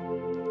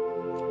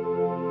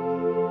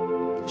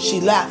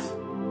 She left.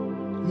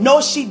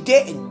 No, she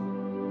didn't.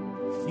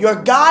 Your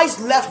guys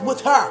left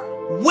with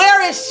her.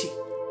 Where is she?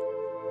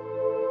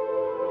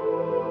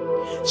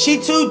 She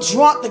too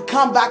drunk to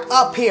come back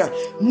up here.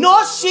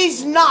 No,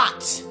 she's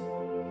not.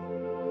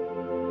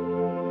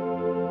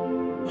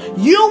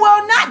 You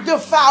will not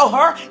defile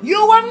her.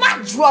 You will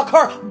not drug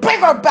her.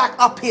 Bring her back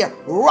up here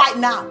right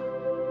now.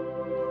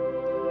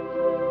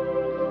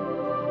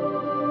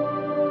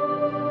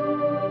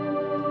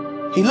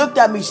 He looked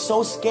at me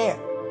so scared.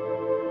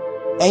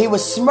 And he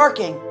was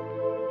smirking.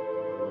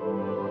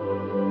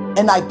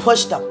 And I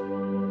pushed him.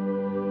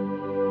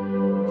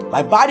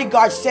 My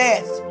bodyguard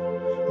says,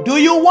 do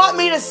you want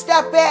me to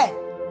step in?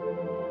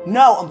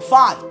 No, I'm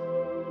fine.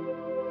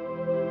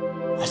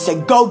 I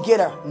said, go get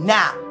her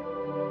now.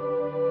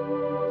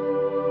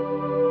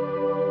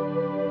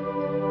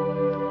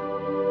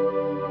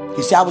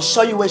 He said, I will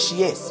show you where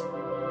she is.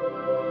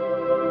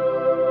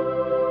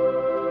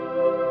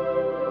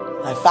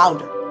 And I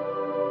found her.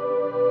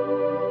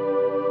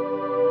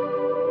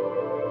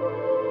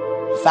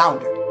 I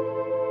found her.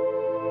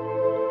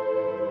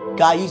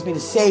 God used me to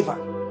save her.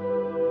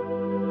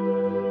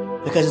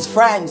 Because his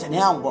friends and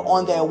him were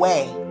on their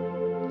way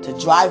to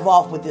drive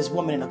off with this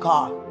woman in a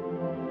car.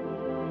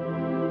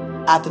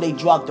 After they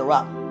drugged her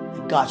up.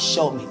 And God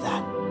showed me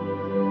that.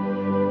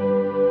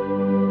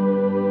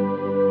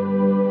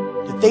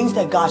 The things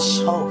that God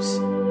shows.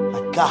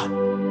 My God.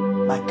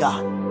 My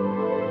God.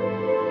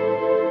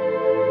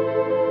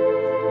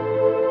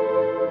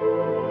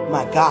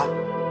 My God.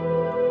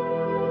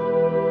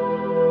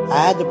 I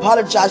had to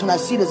apologize when I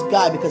see this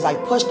guy because I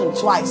pushed him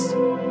twice.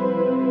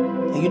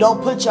 And you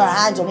don't put your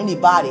hands on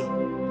anybody.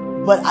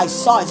 But I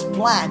saw his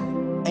plan.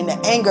 And the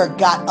anger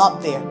got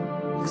up there.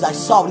 Because I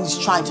saw what he was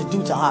trying to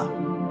do to her.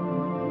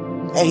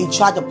 And he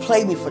tried to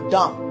play me for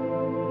dumb.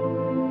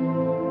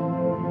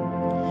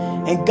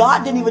 And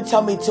God didn't even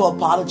tell me to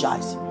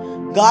apologize.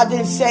 God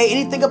didn't say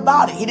anything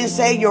about it. He didn't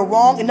say you're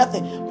wrong and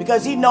nothing.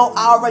 Because I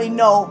already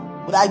know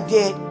what I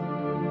did.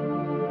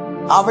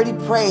 I already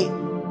prayed.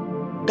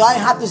 He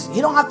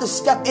don't have to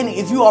step in it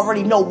if you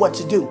already know what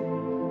to do.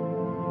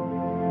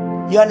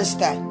 You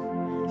understand?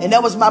 And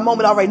that was my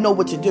moment. I already know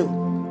what to do.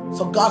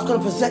 So God's going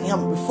to present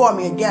him before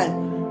me again.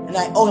 And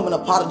I owe him an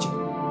apology.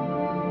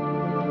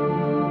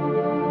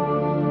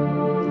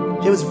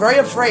 He was very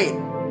afraid.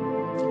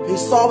 He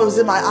saw what was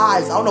in my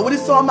eyes. I don't know what he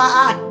saw in my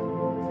eye.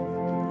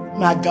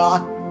 My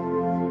God.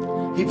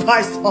 He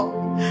probably saw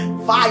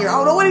fire. I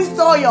don't know what he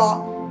saw,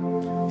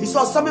 y'all. He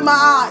saw something in my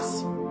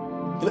eyes.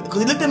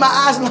 Because he looked in my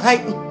eyes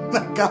like,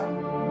 my God.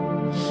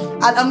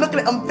 I'm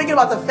thinking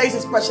about the face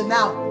expression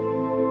now.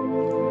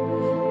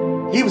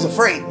 He was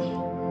afraid.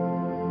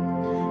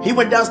 He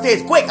went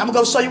downstairs. Quick, I'm going to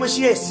go show you where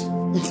she is.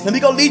 Let me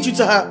go lead you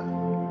to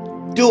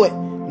her. Do it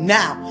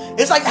now.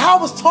 It's like how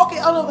I was talking.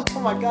 Oh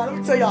my God. Let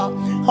me tell y'all.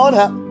 Hold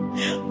up.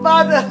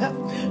 Father.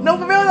 No,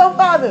 for real, no,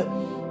 Father.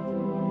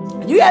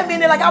 You had me in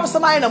there like I was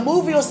somebody in a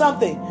movie or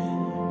something.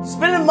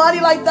 Spending money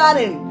like that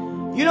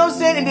and, you know what I'm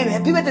saying? And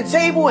then people at the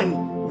table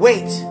and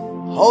wait.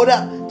 Hold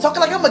up. Talking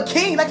like I'm a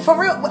king. Like for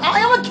real. I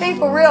am a king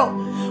for real.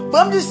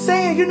 But I'm just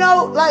saying,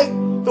 like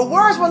the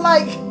words were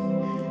like,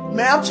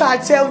 man, I'm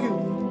trying to tell you.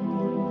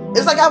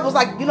 It's like I was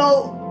like, you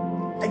know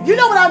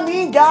what I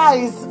mean,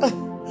 guys.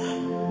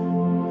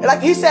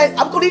 Like he said,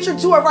 I'm going to lead you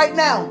to her right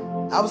now.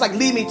 I was like,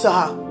 lead me to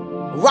her.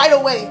 Right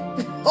away.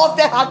 Off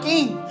that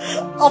Hakeem.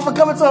 Off of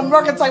coming to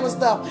America type of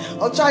stuff.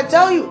 I'm trying to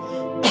tell you.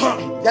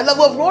 That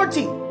level of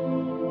royalty.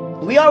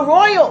 We are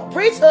royal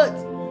priesthood.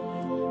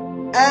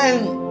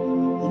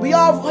 And we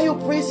are royal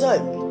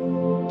priesthood.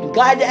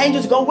 God had the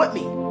angels go with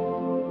me.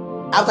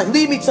 I was like,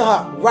 lead me to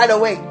her right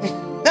away.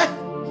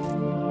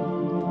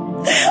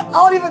 I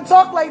don't even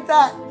talk like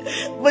that.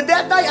 But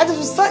that night, I just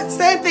was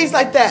saying things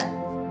like that.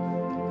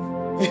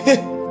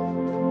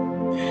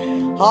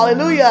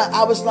 Hallelujah.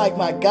 I was like,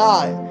 my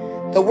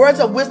God. The words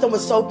of wisdom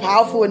was so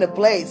powerful in the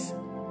place.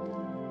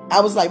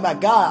 I was like, my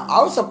God.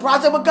 I was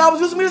surprised at what God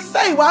was using me to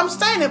say. Well, I'm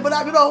saying it, but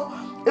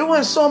it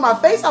wasn't showing my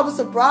face. I was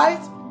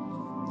surprised.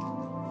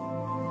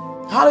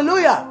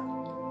 Hallelujah.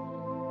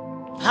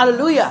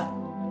 Hallelujah.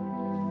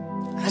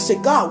 I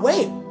said, God,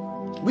 wait.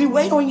 We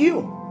wait on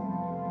you.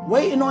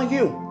 Waiting on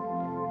you.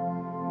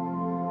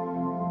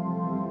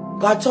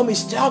 God told me,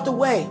 stay out the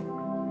way.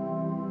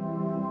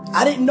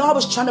 I didn't know I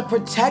was trying to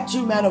protect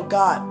you, man of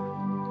God.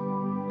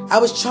 I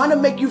was trying to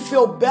make you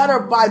feel better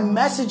by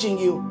messaging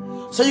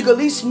you. So you can at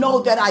least know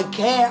that I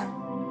care.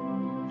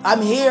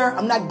 I'm here.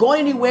 I'm not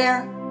going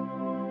anywhere.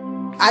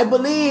 I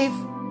believe.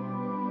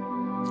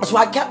 That's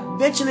why I kept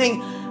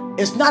mentioning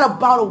it's not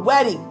about a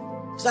wedding.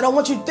 So I don't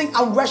want you to think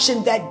I'm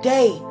rushing that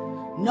day.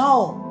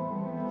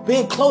 No.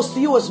 Being close to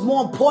you is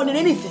more important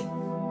than anything.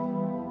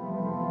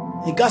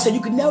 And God said you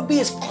can never be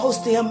as close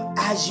to him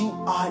as you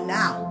are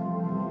now.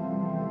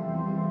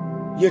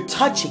 You're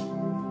touching.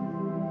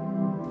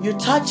 You're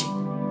touching.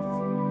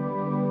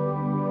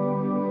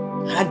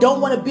 And I don't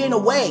want to be in the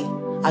way.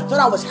 I thought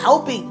I was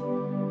helping.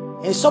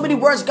 And so many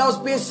words, God was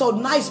being so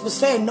nice, but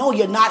saying, no,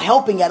 you're not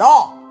helping at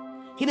all.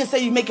 He didn't say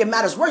you making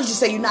matters worse. He just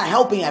said you're not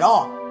helping at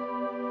all.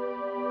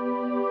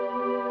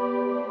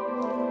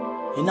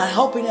 You're not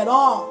helping at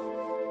all.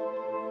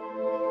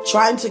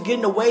 Trying to get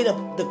in the way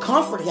to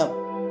comfort him.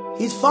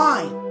 He's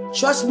fine.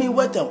 Trust me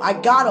with him. I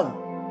got him.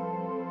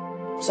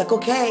 It's like,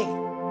 okay.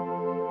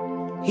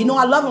 He know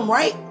I love him,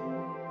 right?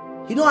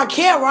 He know I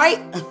care, right?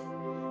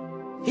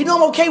 He know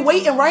I'm okay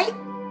waiting, right?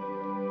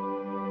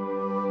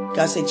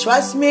 God said,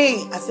 trust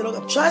me. I said,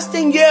 I'm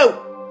trusting you.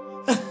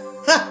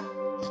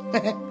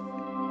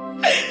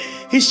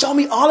 He showed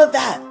me all of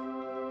that.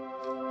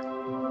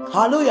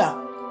 Hallelujah.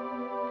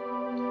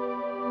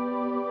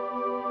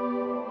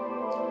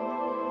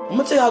 I'm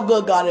going to tell you how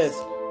good God is.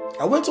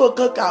 I went to a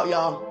cookout,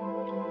 y'all.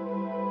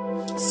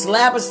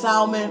 Slab of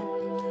salmon,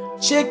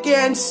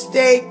 chicken,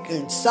 steak,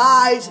 and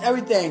sides,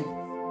 everything.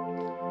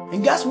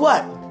 And guess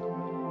what?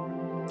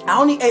 I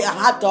only ate a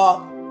hot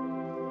dog.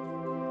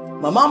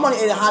 My mom only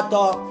ate a hot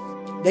dog.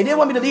 They didn't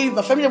want me to leave.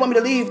 My family didn't want me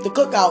to leave the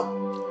cookout.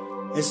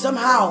 And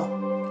somehow,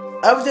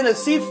 everything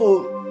that's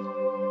seafood,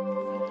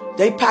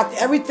 they packed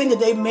everything that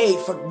they made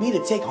for me to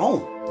take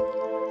home.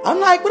 I'm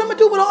like, what am I going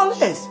to do with all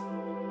this?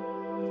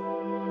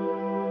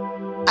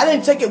 I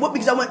didn't take it with me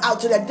because I went out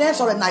to that dance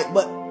all that night.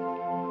 But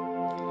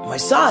my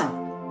son,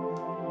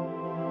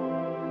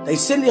 they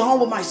sent me home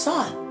with my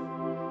son.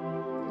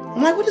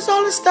 I'm like, what is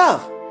all this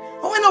stuff?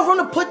 I ain't no room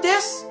to put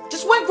this.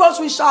 Just went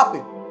grocery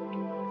shopping.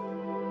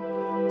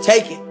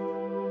 Take it.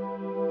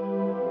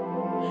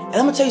 And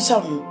I'm going to tell you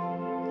something.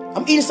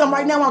 I'm eating something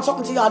right now while I'm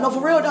talking to y'all. No,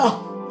 for real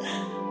though.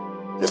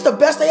 This is the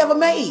best they ever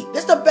made.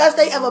 This is the best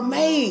they ever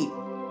made.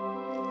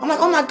 I'm like,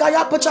 oh my God,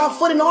 y'all put y'all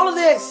foot in all of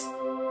this.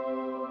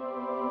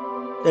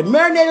 The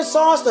marinated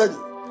sauce,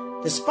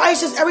 the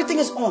spices, everything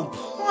is on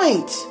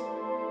point.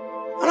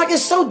 I'm like,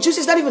 it's so juicy,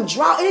 it's not even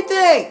dry,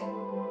 anything.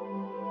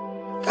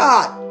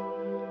 God.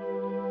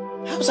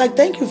 I was like,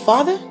 thank you,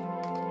 Father.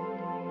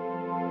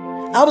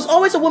 I was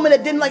always a woman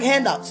that didn't like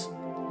handouts.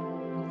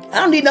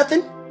 I don't need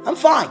nothing. I'm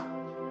fine.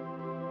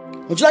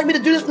 Would you like me to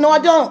do this? No, I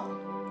don't.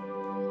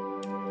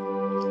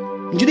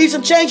 Would you need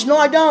some change? No,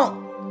 I don't.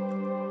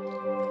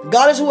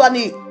 God is who I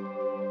need.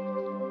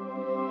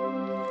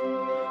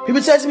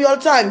 People say to me all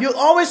the time, you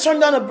always turn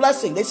down a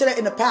blessing. They said that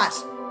in the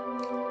past.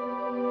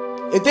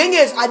 The thing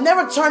is, I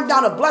never turned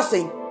down a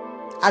blessing.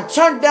 I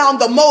turned down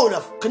the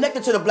motive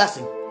connected to the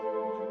blessing.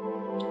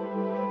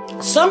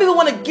 Some people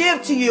want to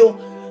give to you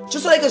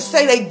just so they can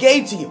say they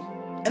gave to you.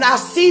 And I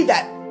see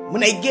that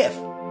when they give.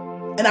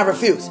 And I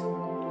refuse.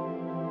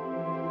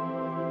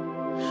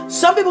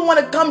 Some people want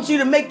to come to you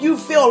to make you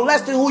feel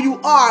less than who you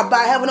are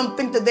by having them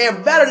think that they're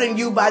better than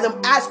you by them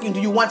asking,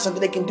 do you want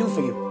something they can do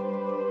for you?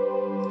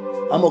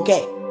 I'm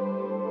okay.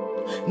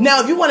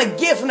 Now, if you want to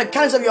give from the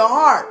kindness of your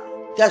heart,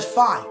 that's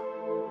fine.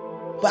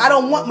 But I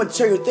don't want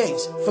material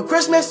things. For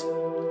Christmas,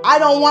 I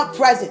don't want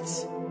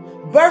presents.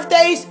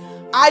 Birthdays,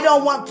 I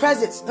don't want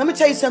presents. Let me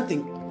tell you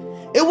something.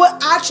 It would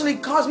actually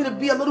cause me to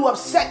be a little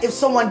upset if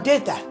someone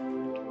did that.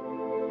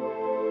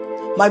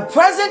 My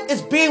present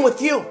is being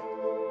with you.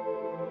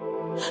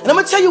 And I'm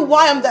going to tell you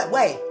why I'm that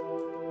way.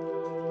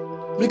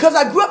 Because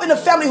I grew up in a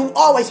family who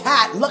always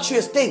had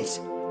luxurious things.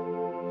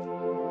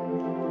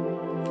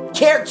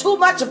 Cared too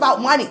much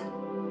about money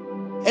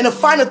and the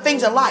finer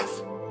things in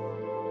life.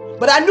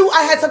 But I knew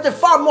I had something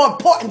far more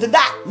important than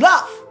that.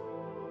 Love.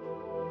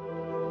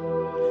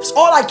 It's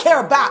all I care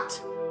about.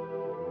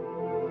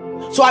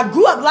 So I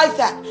grew up like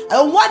that. I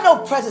don't want no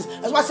presents.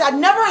 That's why I said I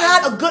never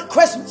had a good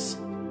Christmas.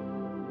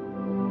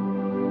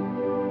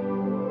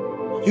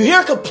 You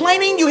hear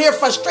complaining, you hear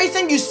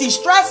frustration, you see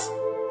stress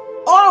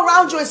all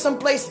around you in some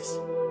places.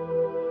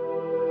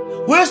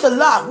 Where's the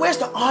love? Where's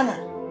the honor?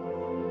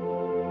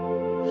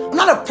 I'm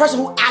not a person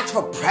who asks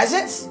for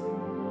presents.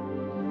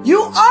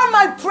 You are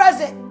my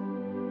present.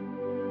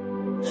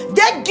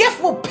 That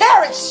gift will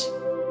perish.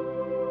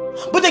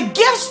 But the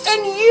gifts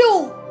in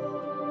you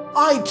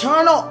are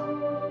eternal.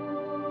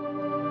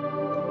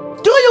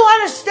 Do you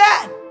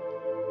understand?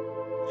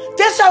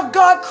 That's how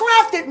God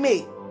crafted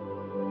me.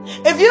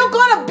 If you're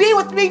going to be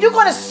with me, you're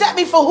going to set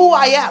me for who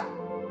I am.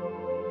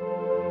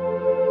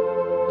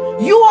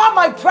 You are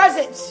my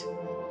presence.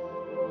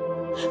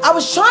 I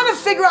was trying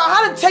to figure out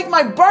how to take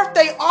my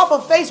birthday off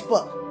of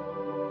Facebook.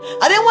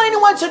 I didn't want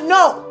anyone to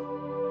know.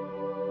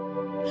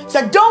 So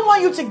I don't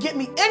want you to get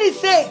me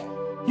anything.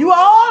 You are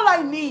all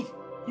I need.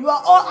 You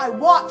are all I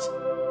want.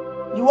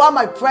 You are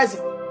my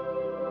present.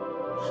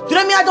 Do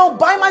that mean I don't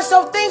buy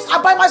myself things?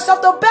 I buy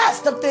myself the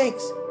best of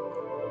things.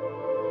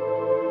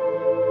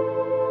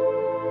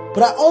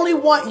 But I only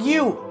want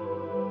you.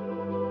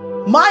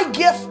 My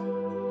gift,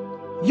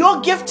 your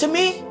gift to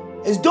me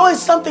is doing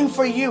something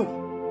for you.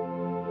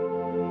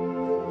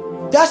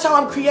 That's how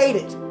I'm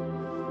created.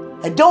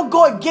 And don't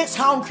go against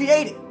how I'm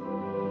created.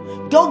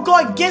 Don't go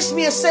against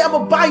me and say I'm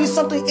going to buy you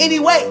something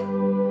anyway.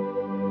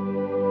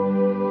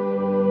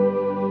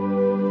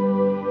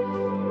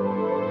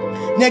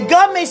 Now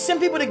God may send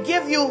people to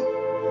give you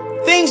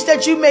things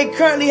that you may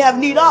currently have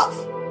need of.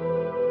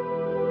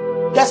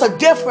 That's a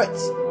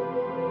difference.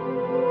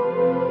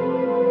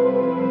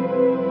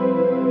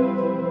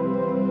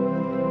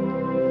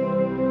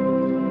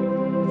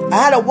 I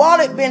had a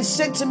wallet being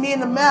sent to me in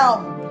the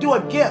mail through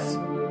a gift.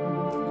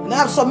 And I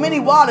have so many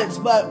wallets,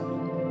 but,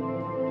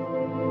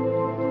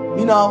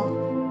 you know,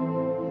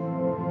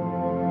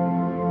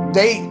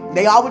 they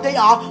are what they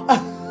are.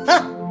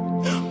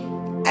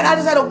 And I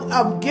just had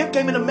a gift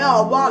came in the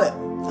mail, a wallet.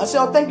 I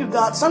said, oh, thank you,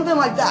 God. Something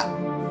like that.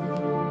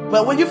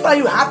 But when you feel like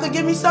you have to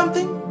give me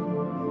something,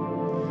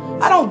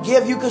 I don't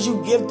give you because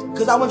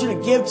I want you to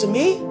give to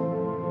me.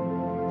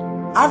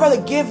 I'd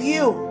rather give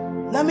you.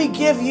 Let me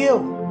give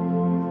you.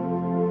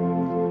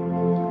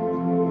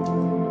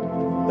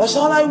 That's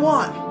all I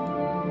want.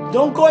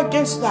 Don't go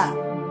against that.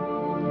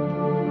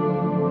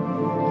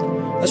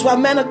 That's why,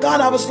 man of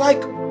God, I was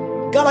like,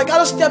 God, I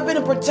gotta step in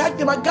and protect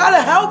him. I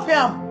gotta help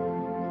him.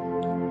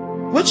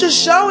 What you're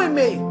showing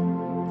me.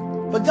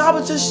 But God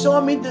was just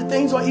showing me the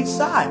things on each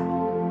side.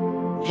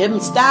 Him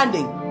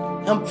standing,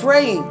 him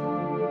praying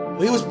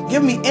But he was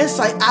giving me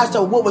insight as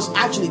to what was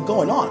actually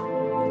going on.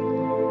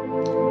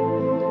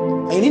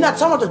 And he's not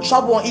talking about the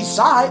trouble on each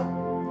side.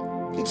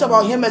 He's talking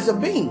about him as a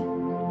being.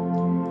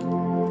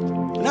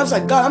 And I was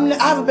like, God,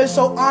 I haven't been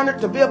so honored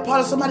to be a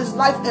part of somebody's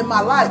life in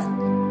my life.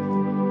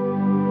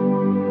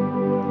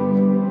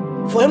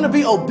 For him to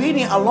be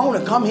obedient alone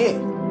and come here.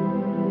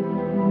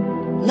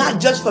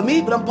 Not just for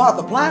me, but I'm part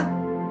of the plan.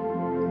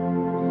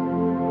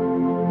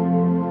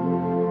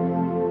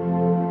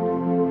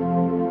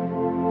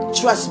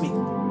 Trust me.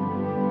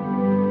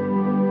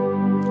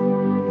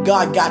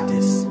 God got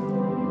this.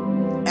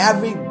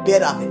 Every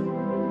bit of it.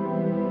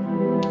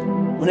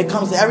 When it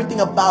comes to everything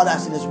about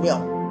us in His will.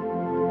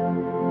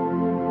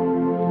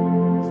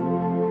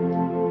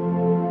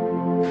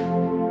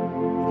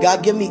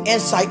 God give me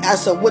insight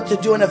as to what to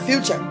do in the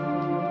future.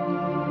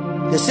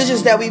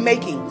 Decisions that we're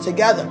making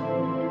together.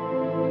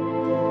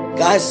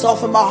 God has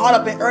softened my heart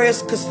up in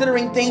areas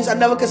considering things I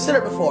never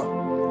considered before.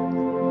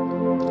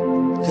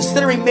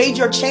 Considering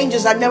major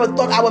changes I never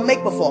thought I would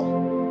make before.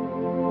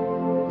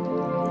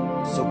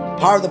 So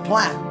part of the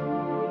plan.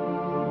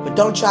 But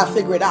don't try to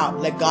figure it out.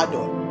 Let God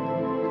do it.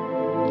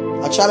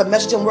 I try to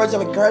message him words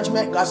of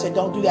encouragement. God said,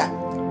 don't do that.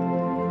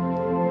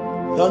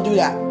 Don't do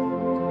that.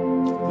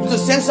 You can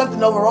send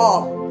something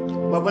overall.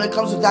 But when it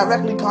comes to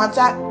directly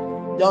contact,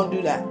 don't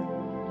do that.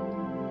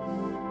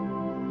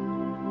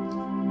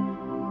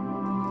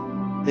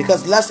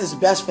 Because less is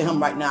best for him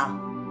right now.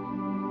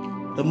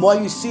 The more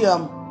you see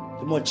him,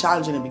 the more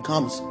challenging it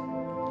becomes.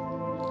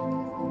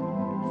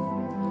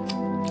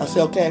 I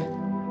say, okay.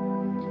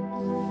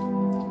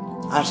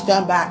 I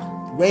stand back,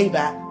 way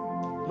back,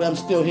 but I'm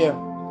still here.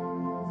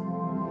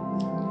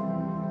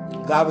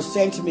 God was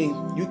saying to me,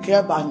 you care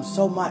about him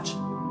so much.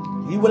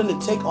 You willing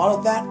to take all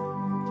of that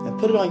and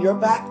put it on your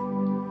back?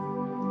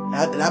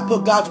 And I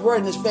put God's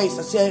word in his face.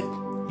 I said,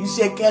 you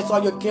said cast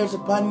all your cares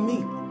upon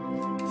me,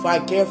 for I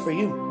care for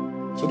you.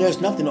 So there's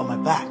nothing on my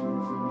back.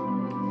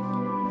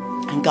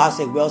 And God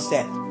said, well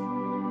said.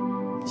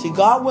 See,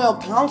 God will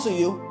counsel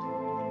you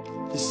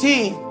to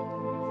see,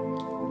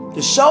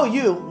 to show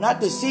you,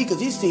 not to see because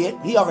he see it,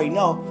 he already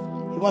know.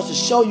 He wants to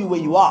show you where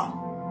you are.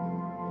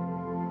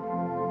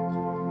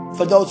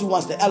 For those who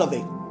wants to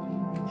elevate.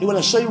 He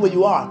wants to show you where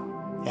you are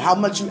and how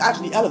much you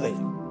actually elevate.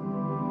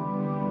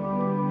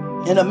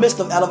 In the midst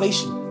of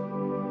elevation.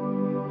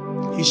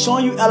 He's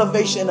showing you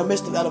elevation in the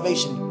midst of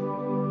elevation.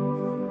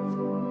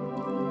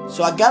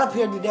 So I got up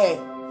here today.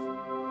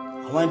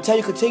 I want to tell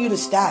you, continue to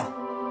stand.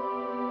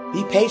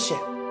 Be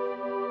patient.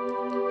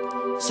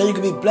 So you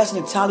can be blessed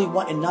and entirely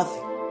wanting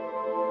nothing.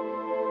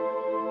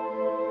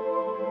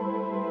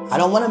 I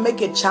don't want to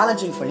make it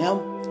challenging for him.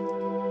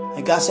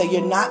 And God said,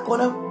 you're not going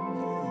to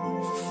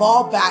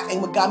fall back.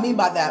 And what God mean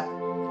by that,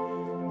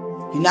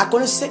 you're not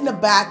going to sit in the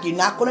back. You're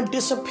not going to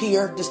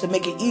disappear just to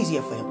make it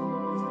easier for him.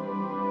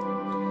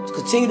 Just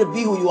continue to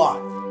be who you are.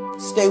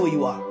 Stay where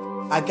you are.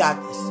 I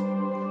got this.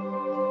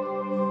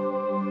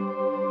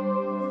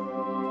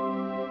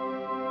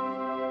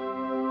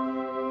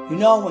 You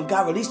know, when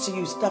God releases to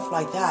you stuff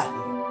like that,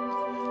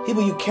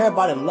 people you care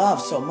about and love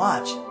so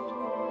much,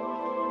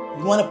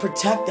 you want to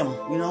protect them,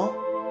 you know?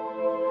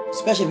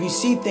 Especially if you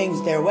see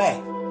things their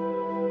way.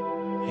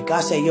 And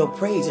God said, your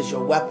praise is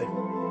your weapon.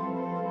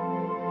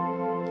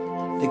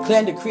 Declare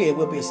and decree it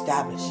will be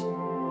established.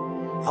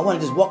 I want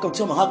to just walk up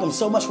to him and hug him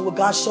so much for what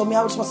God showed me.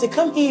 I just want to say,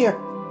 come here.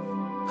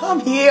 Come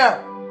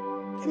here.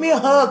 Give me a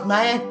hug,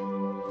 man.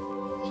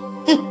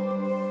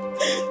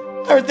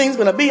 Everything's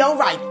going to be all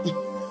right.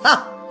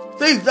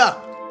 Things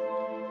up.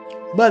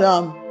 But,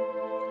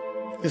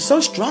 you're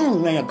so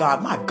strong, man of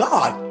God. My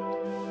God.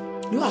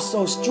 You are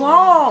so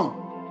strong.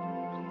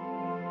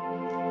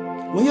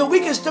 When you're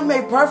weak, it's still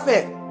made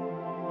perfect.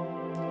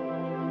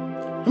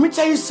 Let me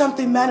tell you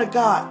something, man of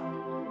God.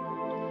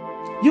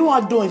 You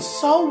are doing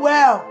so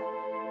well.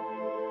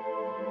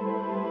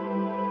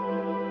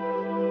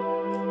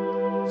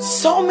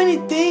 So many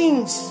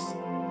things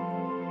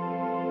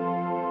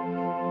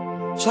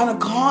trying to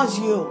cause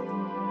you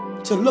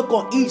to look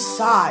on each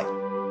side,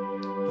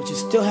 but you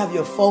still have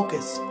your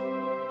focus.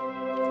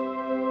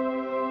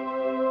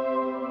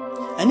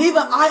 And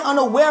even I,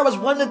 unaware, was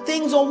one of the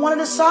things on one of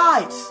the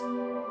sides.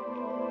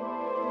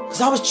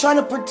 Because I was trying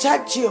to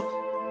protect you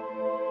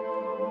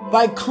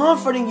by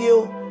comforting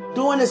you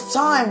during this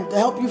time to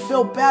help you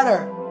feel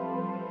better.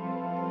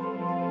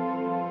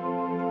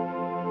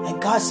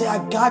 And God said, I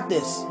got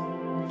this.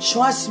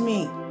 Trust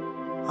me.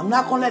 I'm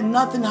not going to let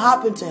nothing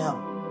happen to him.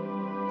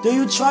 Do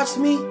you trust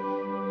me?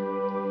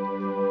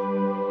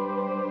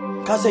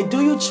 God said,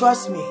 do you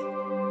trust me?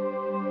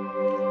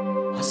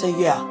 I said,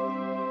 yeah.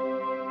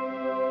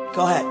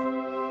 Go ahead.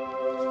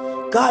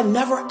 God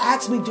never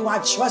asked me, do I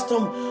trust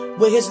him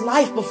with his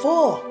life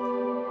before?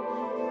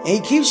 And he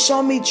keeps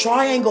showing me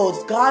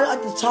triangles. God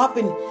at the top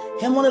and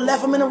him on the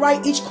left, him in the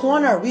right, each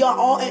corner. We are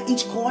all at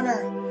each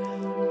corner.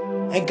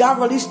 And God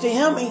released to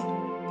him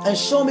and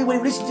showed me what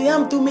he released to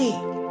him through me.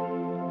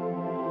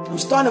 I'm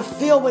starting to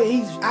feel what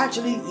he's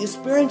actually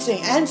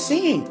experiencing and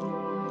seeing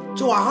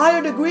to a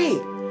higher degree.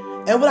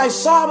 And what I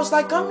saw, I was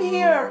like, come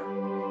here.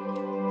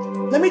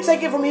 Let me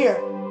take it from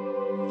here.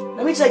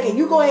 Let me take it.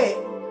 You go ahead.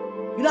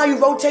 You know how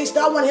you rotate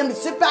stuff? I want him to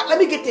sit back. Let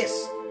me get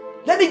this.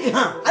 Let me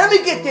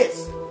get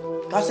this.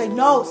 God said,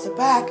 no, sit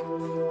back.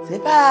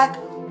 Sit back.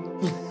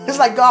 It's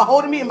like God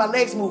holding me and my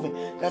legs moving.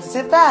 God said,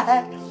 sit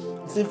back.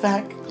 Sit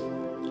back.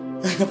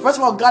 First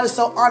of all, God is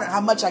so honored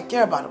how much I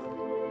care about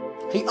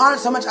him. He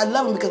honors how much I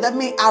love him because that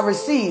means I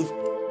receive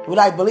what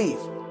I believe.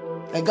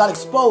 And God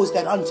exposed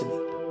that unto me.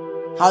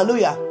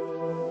 Hallelujah.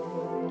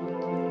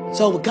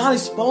 So when God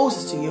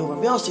exposes to you,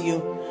 reveals to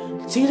you,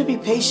 continue to be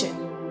patient.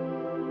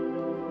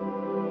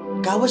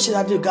 God, what should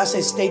I do? God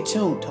says, stay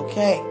tuned,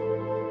 okay?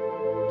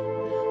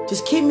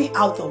 Just keep me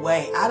out the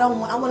way. I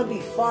want to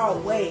be far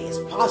away as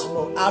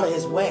possible out of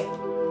his way.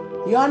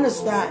 You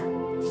understand?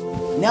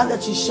 Now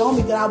that you show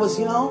me that I was,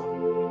 I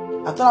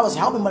thought I was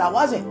helping, but I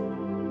wasn't.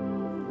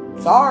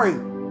 Sorry.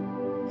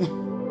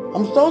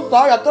 I'm so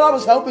sorry. I thought I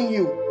was helping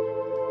you.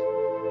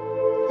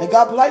 And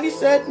God politely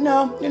said,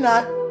 no, you're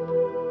not.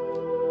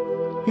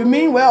 You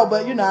mean well,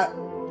 but you're not.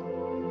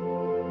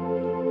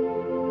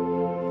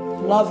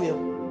 Love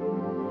you.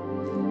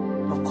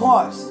 Of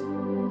course,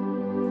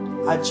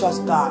 I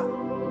trust God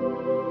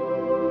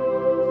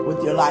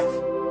with your life,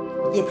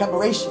 with your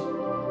preparation,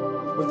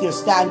 with your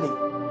standing.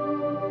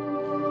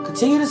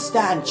 Continue to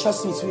stand.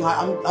 Trust me,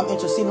 sweetheart. I'm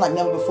interceding like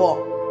never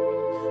before.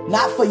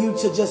 Not for you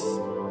to just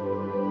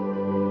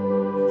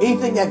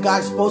anything that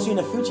God exposed you in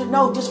the future.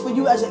 No, just for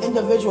you as an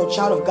individual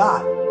child of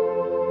God.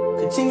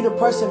 Continue to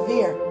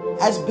persevere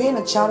as being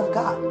a child of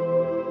God.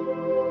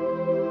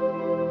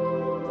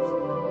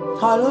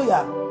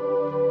 Hallelujah.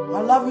 I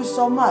love you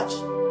so much.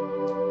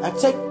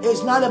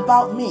 It's not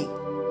about me.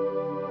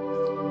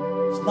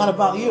 It's not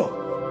about you.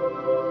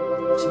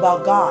 It's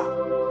about God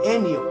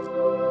in you.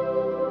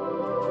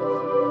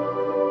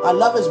 I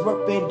love his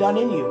work being done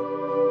in you.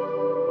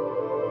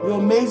 You're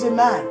an amazing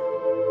man.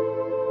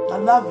 I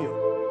love you.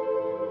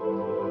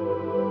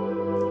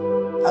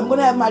 I'm going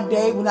to have my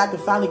day when I can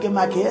finally get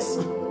my kiss.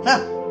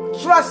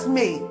 Trust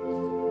me.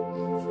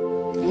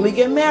 When we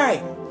get married,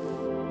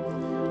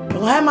 I'm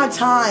going to have my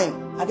time.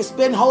 I can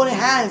spend holding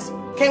hands.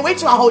 Can't wait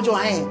till I hold your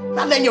hand.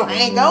 Not letting your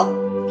hand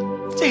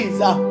go. Jesus.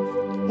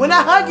 When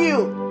I hug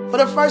you for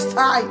the first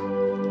time,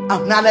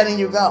 I'm not letting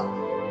you go.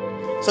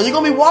 So you're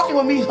going to be walking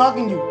with me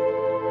hugging you.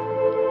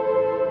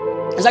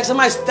 It's like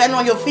somebody standing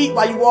on your feet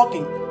while you're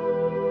walking.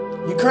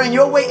 You're carrying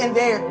your weight in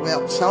there.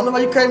 Well, I don't know why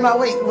you're carrying my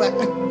weight, but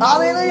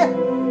hallelujah.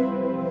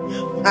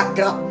 My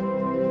God.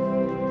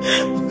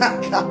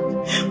 My God.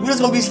 We're just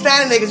going to be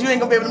standing there because you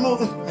ain't going to be able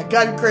to move. My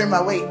God, you're carrying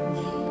my weight.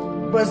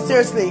 But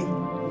seriously,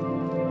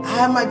 I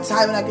have my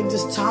time and I can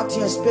just talk to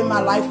you and spend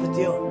my life with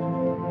you.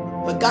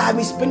 But God had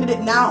me spending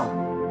it now.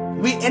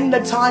 We in the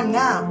time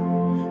now.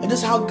 And this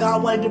is how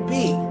God wanted to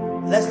be.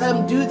 Let's let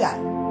him do that.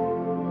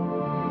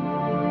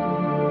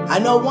 I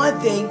know one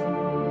thing.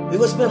 We're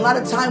going to spend a lot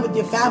of time with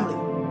your family.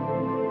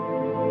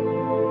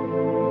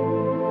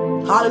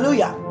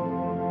 Hallelujah.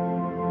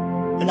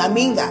 And I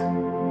mean that.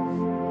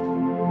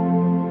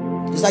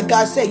 Just like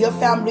God said, your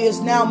family is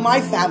now my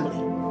family.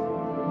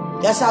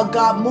 That's how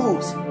God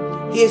moves.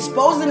 He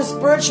exposed in the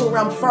spiritual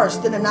realm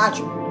first, then the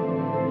natural.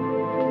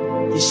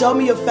 He showed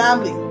me your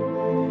family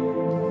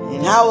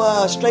and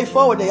how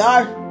straightforward they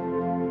are.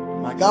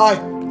 My God.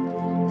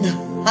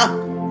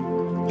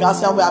 God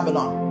said where I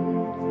belong.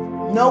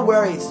 No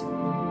worries.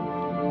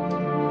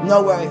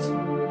 No worries.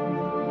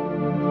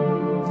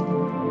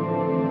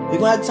 We're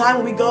going to have time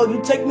when we go.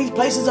 You take me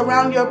places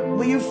around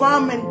where you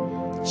from and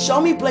show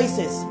me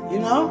places,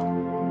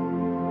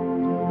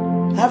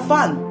 Have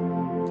fun.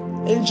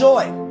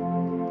 Enjoy.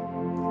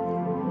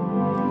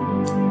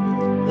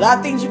 A lot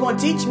of things you're going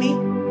to teach me,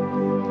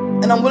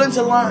 and I'm willing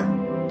to learn.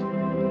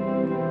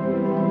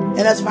 And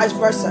that's vice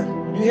versa.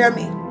 You hear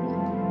me?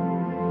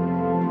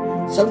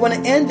 So I'm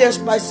going to end this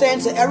by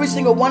saying to every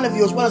single one of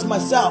you, as well as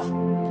myself,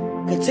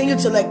 continue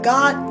to let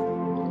God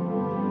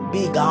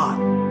be God.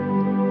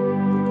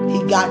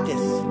 He got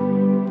this.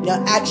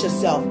 Now ask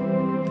yourself,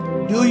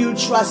 do you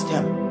trust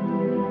him?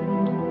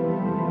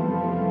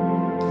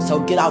 So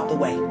get out the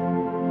way.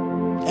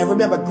 And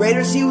remember, greater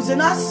is he who's in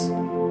us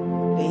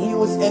than he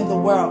was in the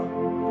world.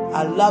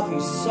 I love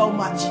you so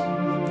much.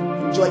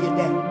 Enjoy your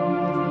day.